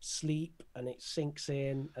sleep and it sinks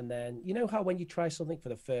in, and then you know how when you try something for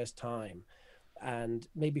the first time and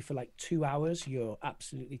maybe for like 2 hours you're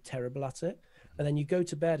absolutely terrible at it, and then you go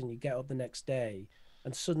to bed and you get up the next day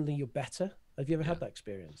and suddenly you're better. Have you ever had that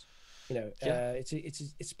experience? You know, it's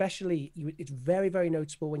especially it's very, very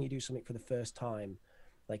noticeable when you do something for the first time.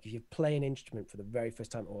 Like if you play an instrument for the very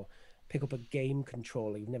first time, or pick up a game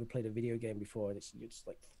controller, you've never played a video game before, and it's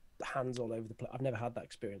like hands all over the place. I've never had that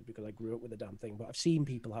experience because I grew up with the damn thing, but I've seen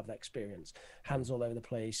people have that experience. Hands all over the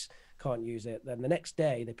place, can't use it. Then the next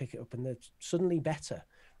day they pick it up and they're suddenly better.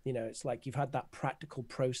 You know, it's like you've had that practical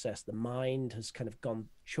process. The mind has kind of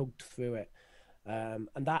chugged through it. And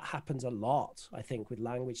that happens a lot, I think, with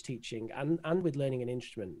language teaching and with learning an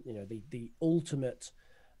instrument. You know, the ultimate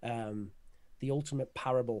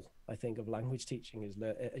parable, I think, of language teaching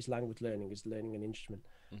is language learning, is learning an instrument.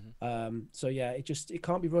 So yeah, it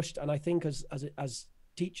can't be rushed. And I think as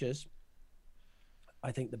teachers,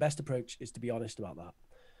 I think the best approach is to be honest about that.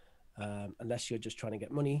 Unless you're just trying to get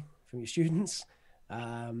money from your students,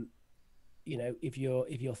 you know, if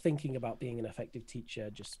you're thinking about being an effective teacher,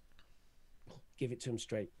 just give it to them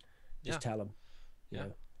straight. Just tell them. You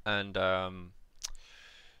know? And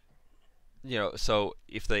you know, so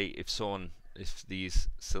if these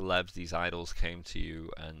celebs, these idols came to you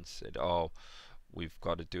and said, "Oh, we've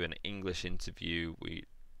got to do an English interview. We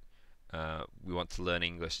want to learn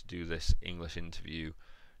English to do this English interview,"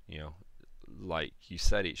 you know, like you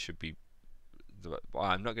said, it should be, well,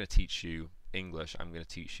 I'm not going to teach you English. I'm going to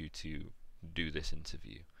teach you to do this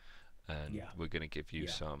interview. And we're going to give you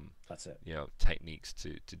some, you know, techniques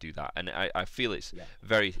to do that. And I feel it's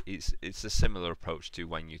it's a similar approach to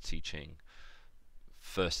when you're teaching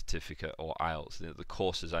first certificate or IELTS. The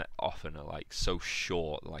courses often are like so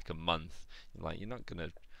short, like a month. Like you're not going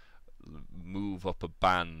to move up a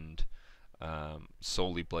band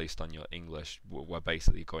solely based on your English. We're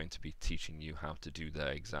basically going to be teaching you how to do the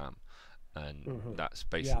exam, and that's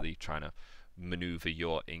basically trying to maneuver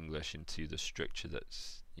your English into the structure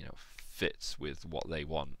that's, you know, fits with what they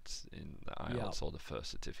want in the IELTS or the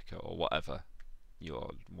first certificate or whatever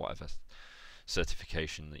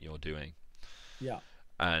certification that you're doing.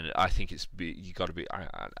 And I think you got to be.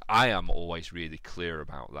 I am always really clear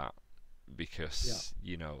about that, because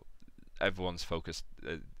you know, everyone focused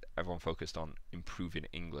on improving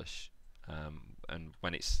English, and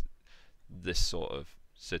when it's this sort of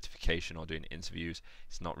certification or doing interviews,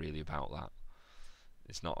 it's not really about that.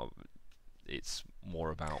 It's not. It's more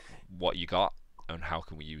about what you got and how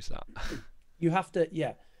can we use that. You have to,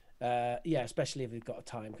 especially if you've got a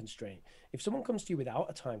time constraint. If someone comes to you without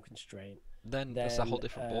a time constraint, then that's a whole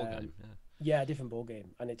different ball game. A different ball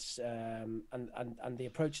game, and it's and the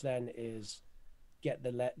approach then is get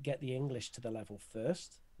the English to the level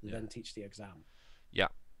first, then teach the exam.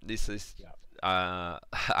 This is I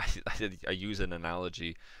use an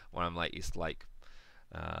analogy when I'm like, it's like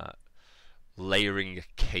layering a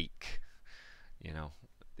cake. You know,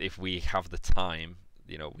 if we have the time,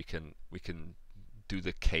 you know, we can do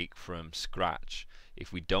the cake from scratch.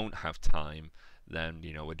 If we don't have time, then,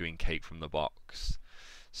 you know, we're doing cake from the box.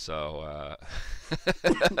 So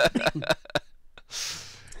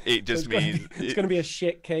it just means it's going to be a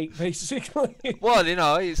shit cake, basically. Well, you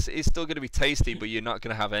know, it's still going to be tasty, but you're not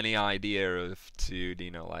going to have any idea you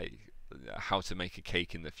know, like how to make a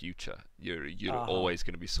cake in the future. You're always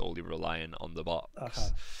going to be solely reliant on the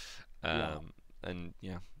box. And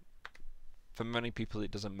for many people it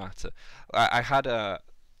doesn't matter. I had a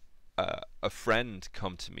friend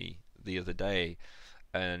come to me the other day,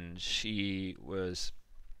 and she was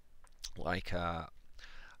like,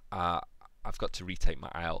 I've got to retake my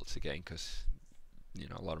IELTS again, because, you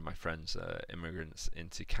know, a lot of my friends are immigrants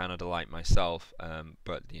into Canada like myself,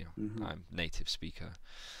 but, you know, I'm native speaker,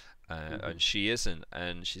 and she isn't,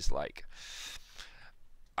 and she's like,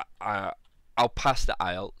 I'll pass the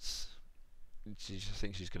IELTS. She just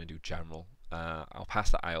thinks she's going to do general. I'll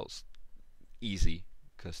pass the IELTS easy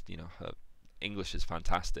because her English is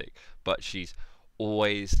fantastic, but she's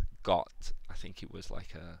always got, I think it was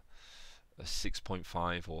like a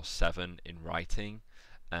 6.5 or 7 in writing,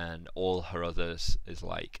 and all her others is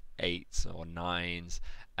like 8s or 9s,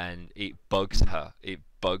 and it bugs her. It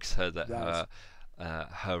bugs her that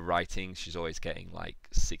her writing, she's always getting like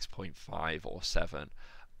 6.5 or 7,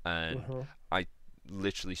 and I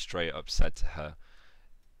literally straight up said to her,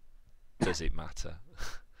 does it matter?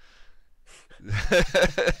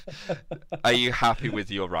 Are you happy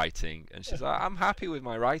with your writing? And she's like, I'm happy with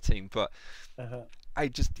my writing, but I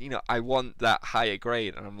just, I want that higher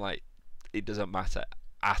grade. And I'm like, it doesn't matter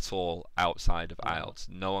at all outside of IELTS.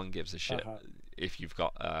 No one gives a shit if you've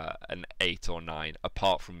got an 8 or 9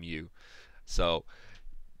 apart from you. So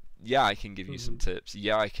yeah, I can give you some tips.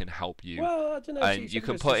 Yeah, I can help you. Well, I don't know. And you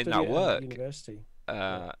can put in that work. University.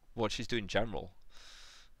 Well, she's doing general.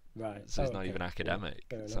 Right. So it's not even academic.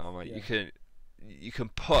 Yeah, so I'm like, you can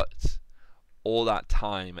put all that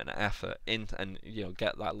time and effort in, and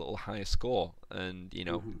get that little higher score, and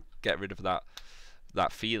get rid of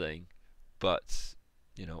that feeling. But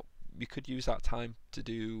you could use that time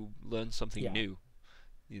to learn something new.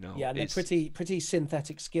 Yeah, and they're pretty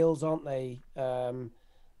synthetic skills, aren't they?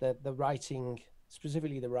 The writing,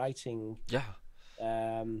 specifically the writing. Yeah.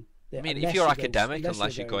 I mean, if you're academic,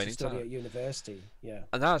 unless you're going into study at university,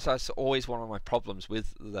 and that's always one of my problems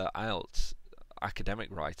with the IELTS academic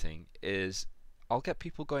writing is I'll get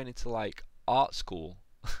people going into like art school,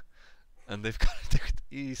 and they've got to do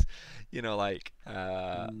these, like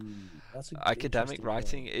academic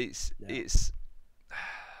writing. It's as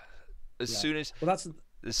soon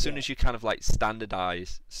as you kind of like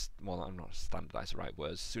standardize. Well, I'm not standardize the right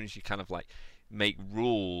words. As soon as you kind of like make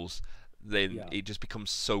rules, then it just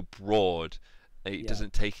becomes so broad. It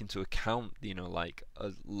doesn't take into account, like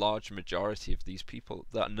a large majority of these people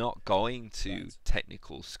that are not going to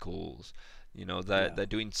technical schools. They're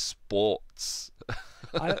doing sports.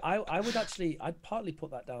 I'd partly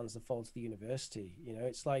put that down as the fault of the university.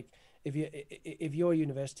 It's like if you're a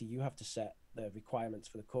university, you have to set the requirements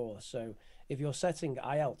for the course. So if you're setting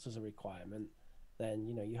IELTS as a requirement,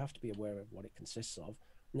 then you have to be aware of what it consists of.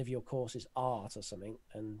 And if your course is art or something,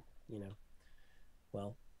 and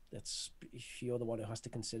well, you're the one who has to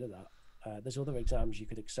consider that. There's other exams you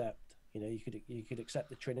could accept. You could accept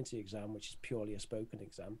the Trinity exam, which is purely a spoken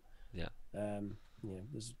exam. Yeah.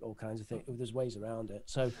 There's all kinds of things. There's ways around it.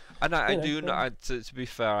 So. And I do know. To be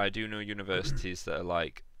fair, I do know universities that are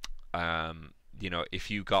like, if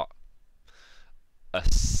you got a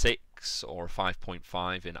 6 or a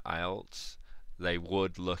 5.5 in IELTS, they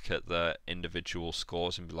would look at the individual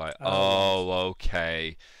scores and be like,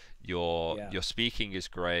 okay. Your speaking is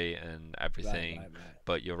great and everything,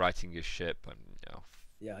 but your writing is shit, and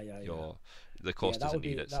the course doesn't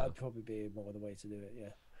need it. That would probably be more the way to do it.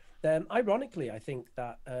 Yeah. Ironically, I think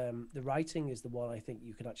that the writing is the one I think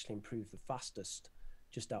you can actually improve the fastest,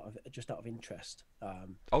 just out of interest.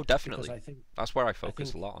 Oh, definitely. I think that's where I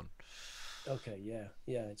focus a lot on. Okay. Yeah.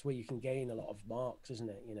 It's where you can gain a lot of marks,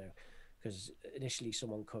 isn't it? Because initially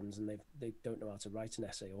someone comes and they don't know how to write an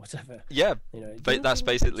essay or whatever. Yeah, but that's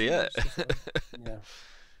basically it.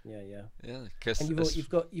 Yeah. Because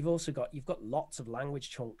you've also got lots of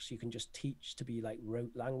language chunks you can just teach to be like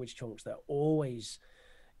rote language chunks that are always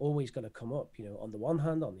going to come up. On the one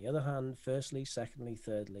hand, on the other hand, firstly, secondly,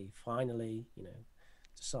 thirdly, finally. To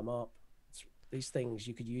sum up, these things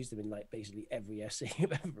you could use them in like basically every essay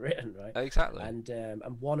you've ever written, right? Exactly. And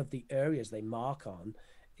one of the areas they mark on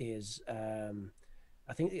is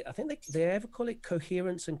I think they ever call it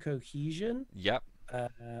coherence and cohesion. Yep.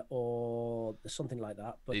 Or something like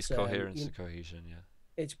that. But it's coherence and cohesion, yeah.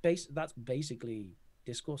 That's basically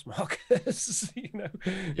discourse markers.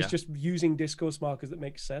 It's just using discourse markers that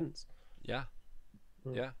make sense. Yeah.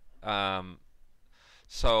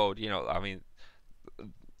 So I mean,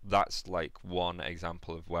 that's like one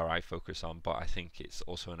example of where I focus on, but I think it's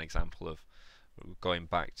also an example of going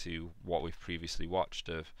back to what we've previously watched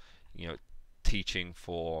of teaching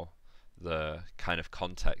for the kind of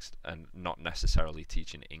context and not necessarily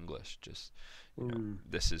teaching English, just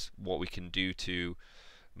this is what we can do to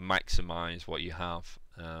maximize what you have,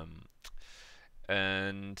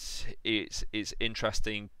 and it's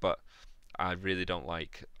interesting, but I really don't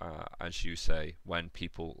like, as you say, when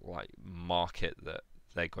people like market that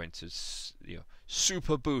they're going to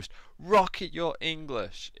super boost, rocket your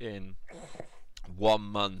English in 1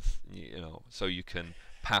 month, so you can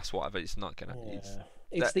pass whatever. It's not gonna.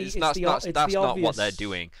 it's that's the not it's that's the not obvious. what they're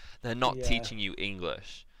doing. They're not Yeah. teaching you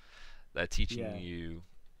English. They're teaching Yeah. you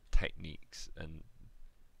techniques and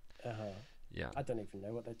yeah. I don't even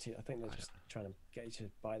know what they're. I think they're just trying to get you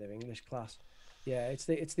to buy their English class. Yeah, it's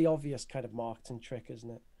the obvious kind of marketing trick, isn't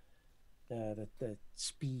it? The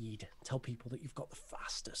speed. Tell people that you've got the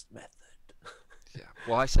fastest method. Yeah.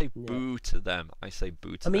 Well, I say boo to them. I say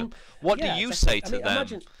boo to them. What yeah, do you exactly. say to them?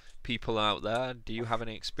 Imagine, People out there, do you have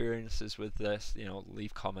any experiences with this?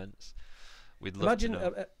 Leave comments. We'd love to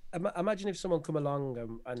know. imagine if someone come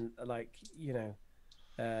along and like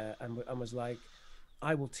and was like,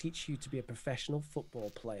 I will teach you to be a professional football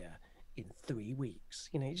player in 3 weeks.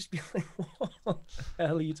 You just be like, what the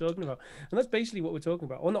hell are you talking about? And that's basically what we're talking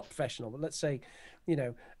about. Or not professional, but let's say,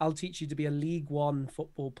 I'll teach you to be a League One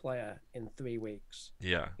football player in 3 weeks.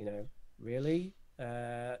 Yeah. Really?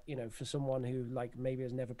 For someone who like maybe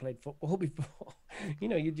has never played football before,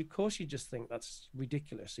 of course you just think that's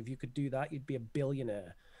ridiculous. If you could do that, you'd be a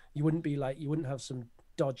billionaire. You wouldn't have some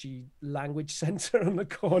dodgy language center on the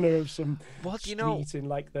corner of some street in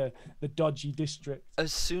like the dodgy district.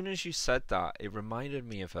 As soon as you said that, it reminded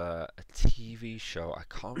me of a TV show. I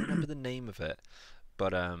can't remember the name of it,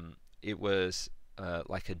 but it was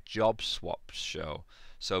like a job swap show.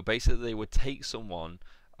 So basically, they would take someone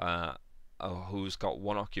who's got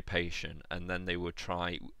one occupation, and then they would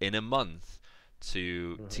try in a month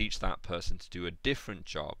to teach that person to do a different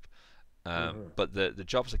job. But the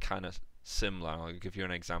jobs are kind of similar. I'll give you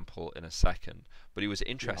an example in a second. But it was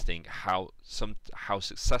interesting how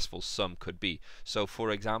successful some could be. So,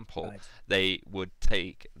 for example, they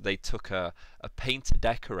took a painter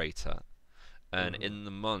decorator, and in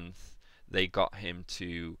the month they got him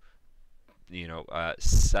to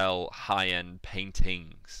sell high-end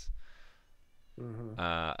paintings. He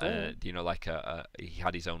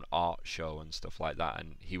had his own art show and stuff like that,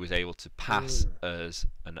 and he was able to pass as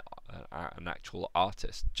an actual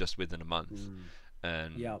artist just within a month.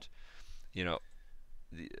 And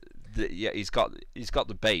he's got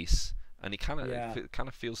the base, and he kind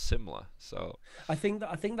of feels similar. So I think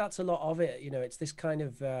that's a lot of it. It's this kind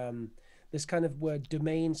of where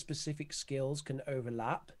domain specific skills can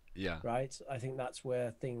overlap. Yeah. Right. I think that's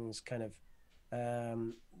where things kind of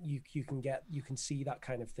you can see that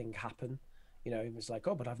kind of thing happen. It was like,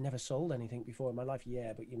 oh, but I've never sold anything before in my life.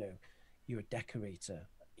 Yeah, but you're a decorator.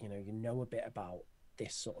 You know a bit about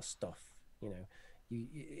this sort of stuff.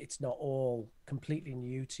 It's not all completely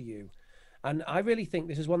new to you. And I really think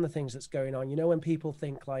this is one of the things that's going on. When people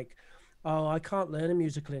think like, oh, I can't learn a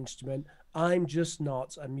musical instrument, I'm just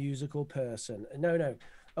not a musical person. No.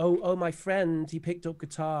 Oh, my friend, he picked up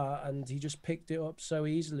guitar and he just picked it up so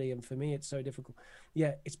easily, and for me it's so difficult.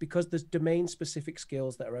 Yeah, it's because there's domain specific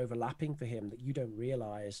skills that are overlapping for him that you don't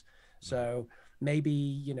realize. So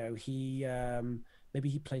maybe he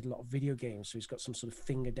played a lot of video games, so he's got some sort of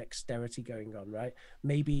finger dexterity going on, right?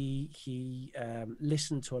 Maybe he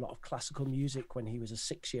listened to a lot of classical music when he was a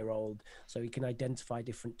 6-year-old, so he can identify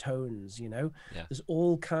different tones. There's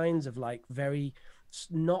all kinds of like very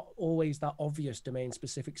not always that obvious domain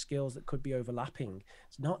specific skills that could be overlapping.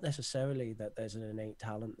 It's not necessarily that there's an innate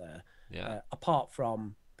talent there, apart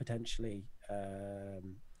from potentially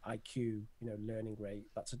IQ, learning rate.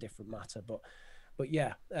 That's a different matter. But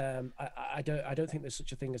yeah, I don't think there's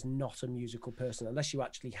such a thing as not a musical person unless you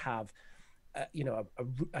actually have a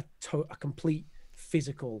complete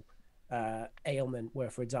physical ailment where,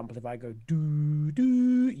 for example, if I go do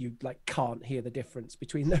do, you like can't hear the difference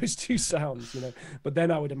between those two sounds, but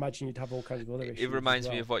then I would imagine you'd have all kinds of other issues. It reminds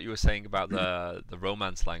me of what you were saying about the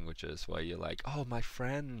romance languages, where you're like, oh, my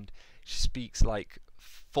friend, she speaks like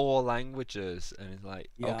 4 languages, and it's like,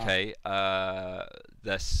 okay,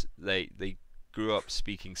 they grew up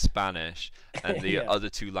speaking Spanish, and the other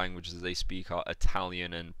 2 languages they speak are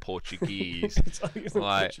Italian and Portuguese.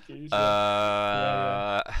 Like,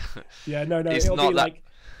 no, it's it'll not be that... like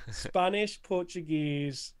Spanish,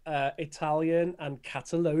 Portuguese, Italian, and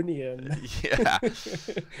Catalonian. Yeah.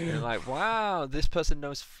 You're like, wow, this person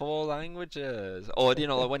knows 4 languages. Or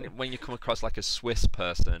when you come across like a Swiss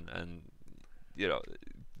person, and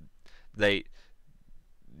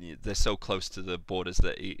they're so close to the borders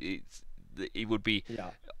that it would be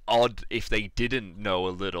odd if they didn't know a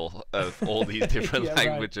little of all these different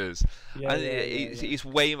languages. It's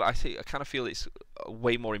way. I kind of feel it's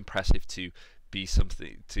way more impressive to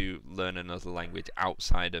learn another language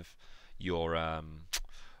outside of your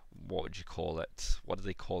what would you call it? What do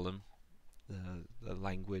they call them? The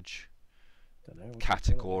language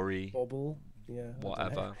category, bubble,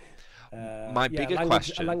 whatever. My bigger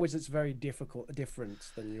question, a language that's very different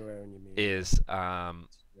than your own, is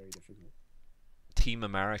very difficult. Team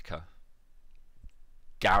America.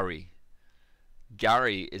 Gary.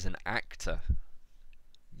 Gary is an actor,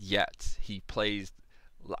 yet he plays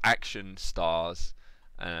action stars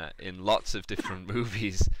in lots of different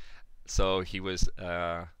movies. So he was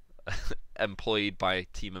employed by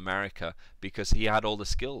Team America because he had all the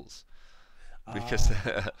skills. Because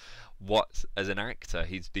what, as an actor,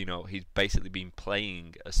 he's basically been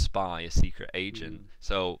playing a spy, a secret agent.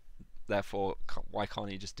 So therefore, why can't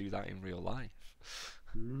he just do that in real life?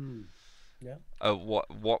 Yeah. At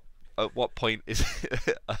what point is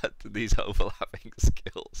these overlapping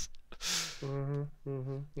skills?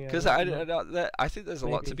 Because I think there's a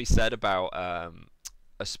lot to be said about,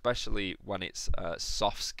 especially when it's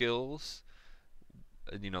soft skills,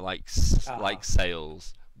 like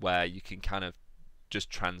sales, where you can kind of just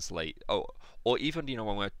translate. Or even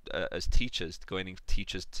when we're as teachers,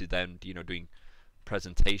 teachers to then doing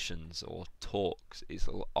presentations or talks is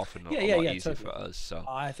often a lot easier for us. So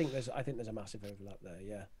I think there's a massive overlap there.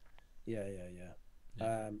 Yeah.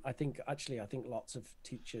 I think lots of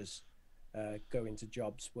teachers go into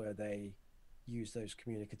jobs where they use those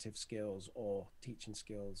communicative skills or teaching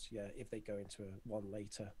skills. Yeah, if they go into one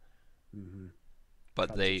later.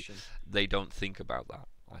 But they don't think about that.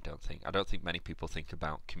 I don't think many people think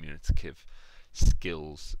about communicative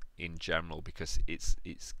skills in general, because it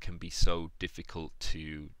can be so difficult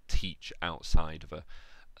to teach outside of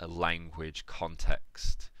a language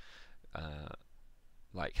context.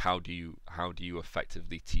 Like how do you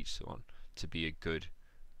effectively teach someone to be a good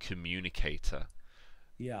communicator?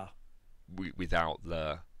 Yeah. Without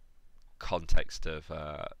the context of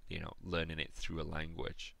learning it through a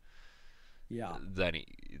language. Yeah. Then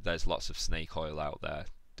there's lots of snake oil out there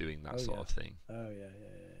doing that sort of thing. Oh yeah.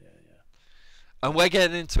 And we're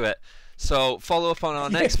getting into it. So follow up on our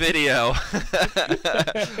next video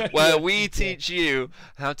where we teach you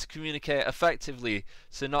how to communicate effectively.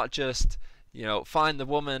 So not just, find the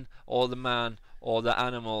woman or the man or the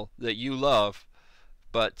animal that you love,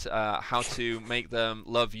 but how to make them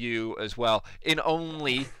love you as well in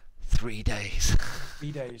only 3 days.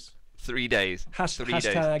 3 days. 3 days.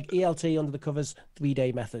 Hashtag ELT under the covers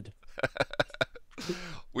 3-day method.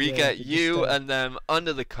 We get you and them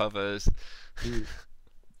under the covers.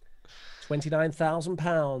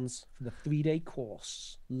 £29,000 for the 3-day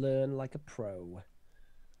course. Learn like a pro.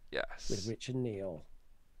 Yes. With Rich and Neil.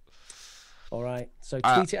 All right. So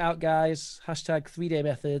tweet it out, guys. Hashtag 3-day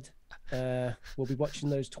method. We'll be watching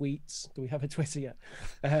those tweets. Do we have a Twitter yet?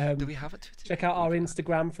 Do we have a Twitter? Check out our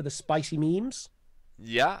Instagram for the spicy memes.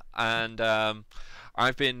 Yeah, and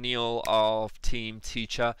I've been Neil of Team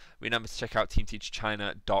Teacher. Remember to check out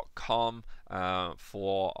teamteachchina.com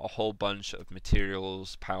for a whole bunch of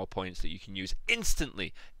materials, PowerPoints that you can use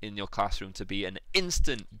instantly in your classroom to be an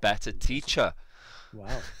instant better teacher.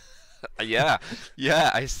 Wow. Yeah,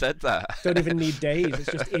 I said that. Don't even need days.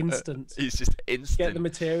 It's just instant. It's just instant. Get the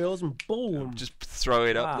materials and boom. Just throw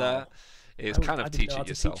it up there. It's kind of teaching yourself. I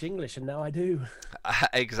didn't know how to teach English, and now I do.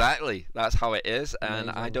 Exactly. That's how it is, and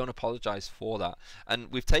I don't apologize for that. And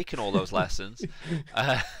we've taken all those lessons,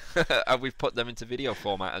 and we've put them into video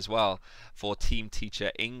format as well for Team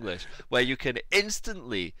Teacher English, where you can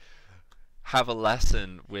instantly have a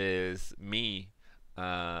lesson with me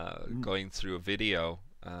going through a video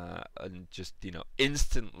and just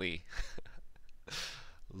instantly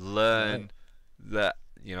learn that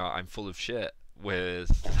I'm full of shit with.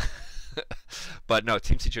 But no,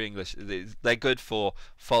 Team Teacher English, they're good for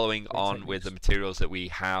following on with the materials that we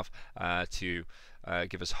have to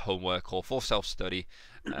give us homework or for self-study,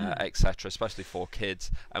 etc., especially for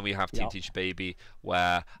kids. And we have Team Teacher Baby,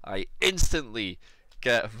 where I instantly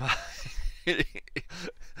get my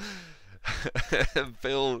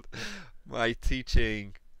build my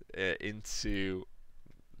teaching into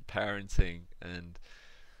parenting, and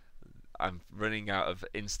I'm running out of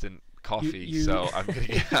instant coffee, so I'm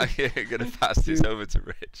gonna pass this over to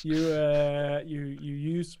Rich. You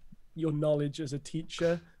use your knowledge as a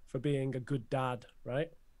teacher for being a good dad,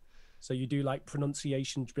 right? So you do like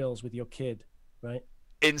pronunciation drills with your kid, right?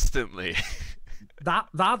 Instantly. No,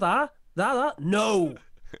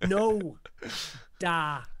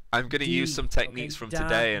 da. I'm gonna use some techniques from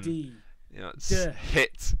today, and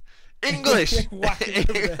hit. English.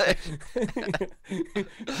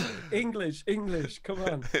 English. Come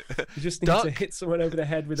on. You just need to hit someone over the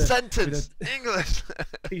head with a sentence. English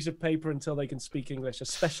piece of paper until they can speak English,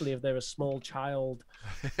 especially if they're a small child.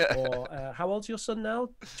 Or how old's your son now?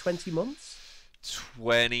 20 months?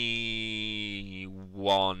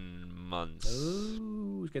 21 months.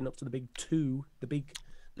 Oh, he's getting up to the big 2. The big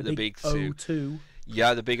O2.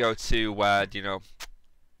 Yeah, the big O2, where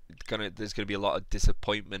there's gonna be a lot of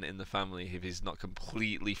disappointment in the family if he's not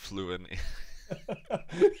completely fluent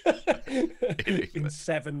In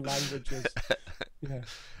 7 languages. Yeah.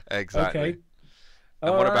 Exactly. Okay.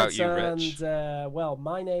 And what about you, and, Rich? well,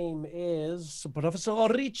 my name is Professor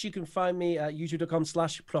Rich. You can find me at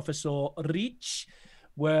youtube.com/Professor Rich,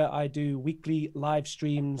 where I do weekly live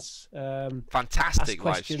streams. Fantastic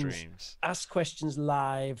live streams. Ask questions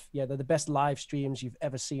live. Yeah, they're the best live streams you've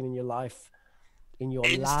ever seen in your life.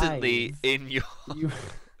 Instantly in your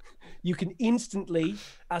you can instantly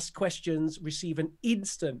ask questions, receive an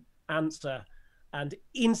instant answer, and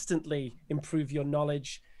instantly improve your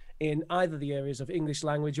knowledge in either the areas of English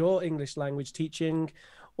language or English language teaching,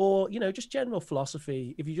 or just general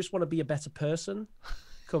philosophy. If you just want to be a better person,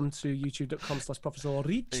 come to youtube.com/Professor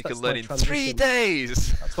Rich. You can learn in 3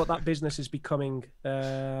 days. That's what that business is becoming.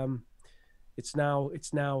 It's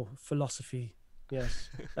now philosophy. Yes.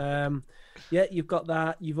 Yeah, you've got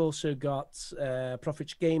that. You've also got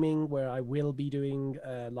Profitch Gaming, where I will be doing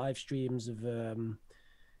live streams of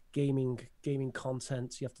gaming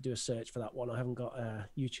content. You have to do a search for that one. I haven't got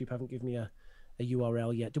YouTube haven't given me a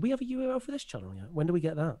URL yet. Do we have a URL for this channel yet? When do we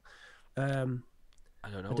get that? I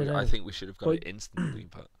don't know. I think we should have got it instantly,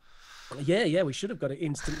 but yeah, we should have got it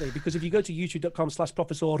instantly, because if you go to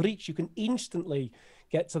youtube.com/Professor Rich, you can instantly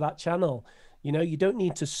get to that channel. You don't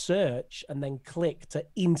need to search and then click to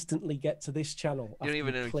instantly get to this channel. You don't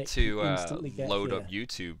even need to load up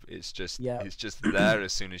YouTube. It's just there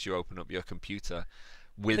as soon as you open up your computer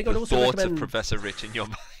with the thought of Professor Rich in your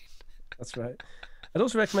mind. That's right. I'd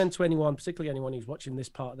also recommend to anyone, particularly anyone who's watching this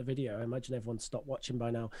part of the video, I imagine everyone's stopped watching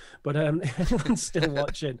by now, but if anyone's still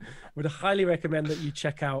watching, I would highly recommend that you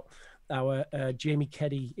check out our Jamie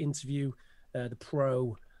Keddy interview, the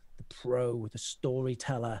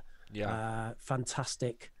storyteller. Yeah,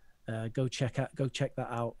 fantastic. Go check that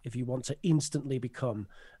out if you want to instantly become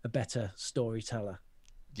a better storyteller.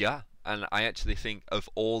 Yeah, and I actually think of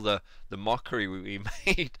all the mockery we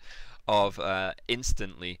made of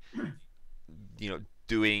instantly,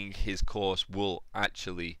 doing his course will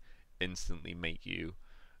actually instantly make you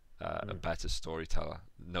a better storyteller.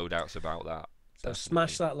 No doubts about that. So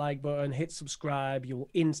smash that like button, hit subscribe. You will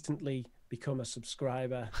instantly become a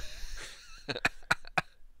subscriber.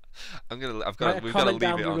 We've got to leave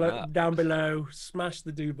it on that. Down below, smash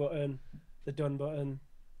the do button, the done button.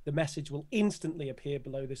 The message will instantly appear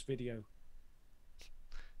below this video.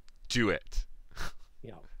 Do it.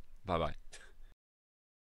 Yeah. Bye-bye.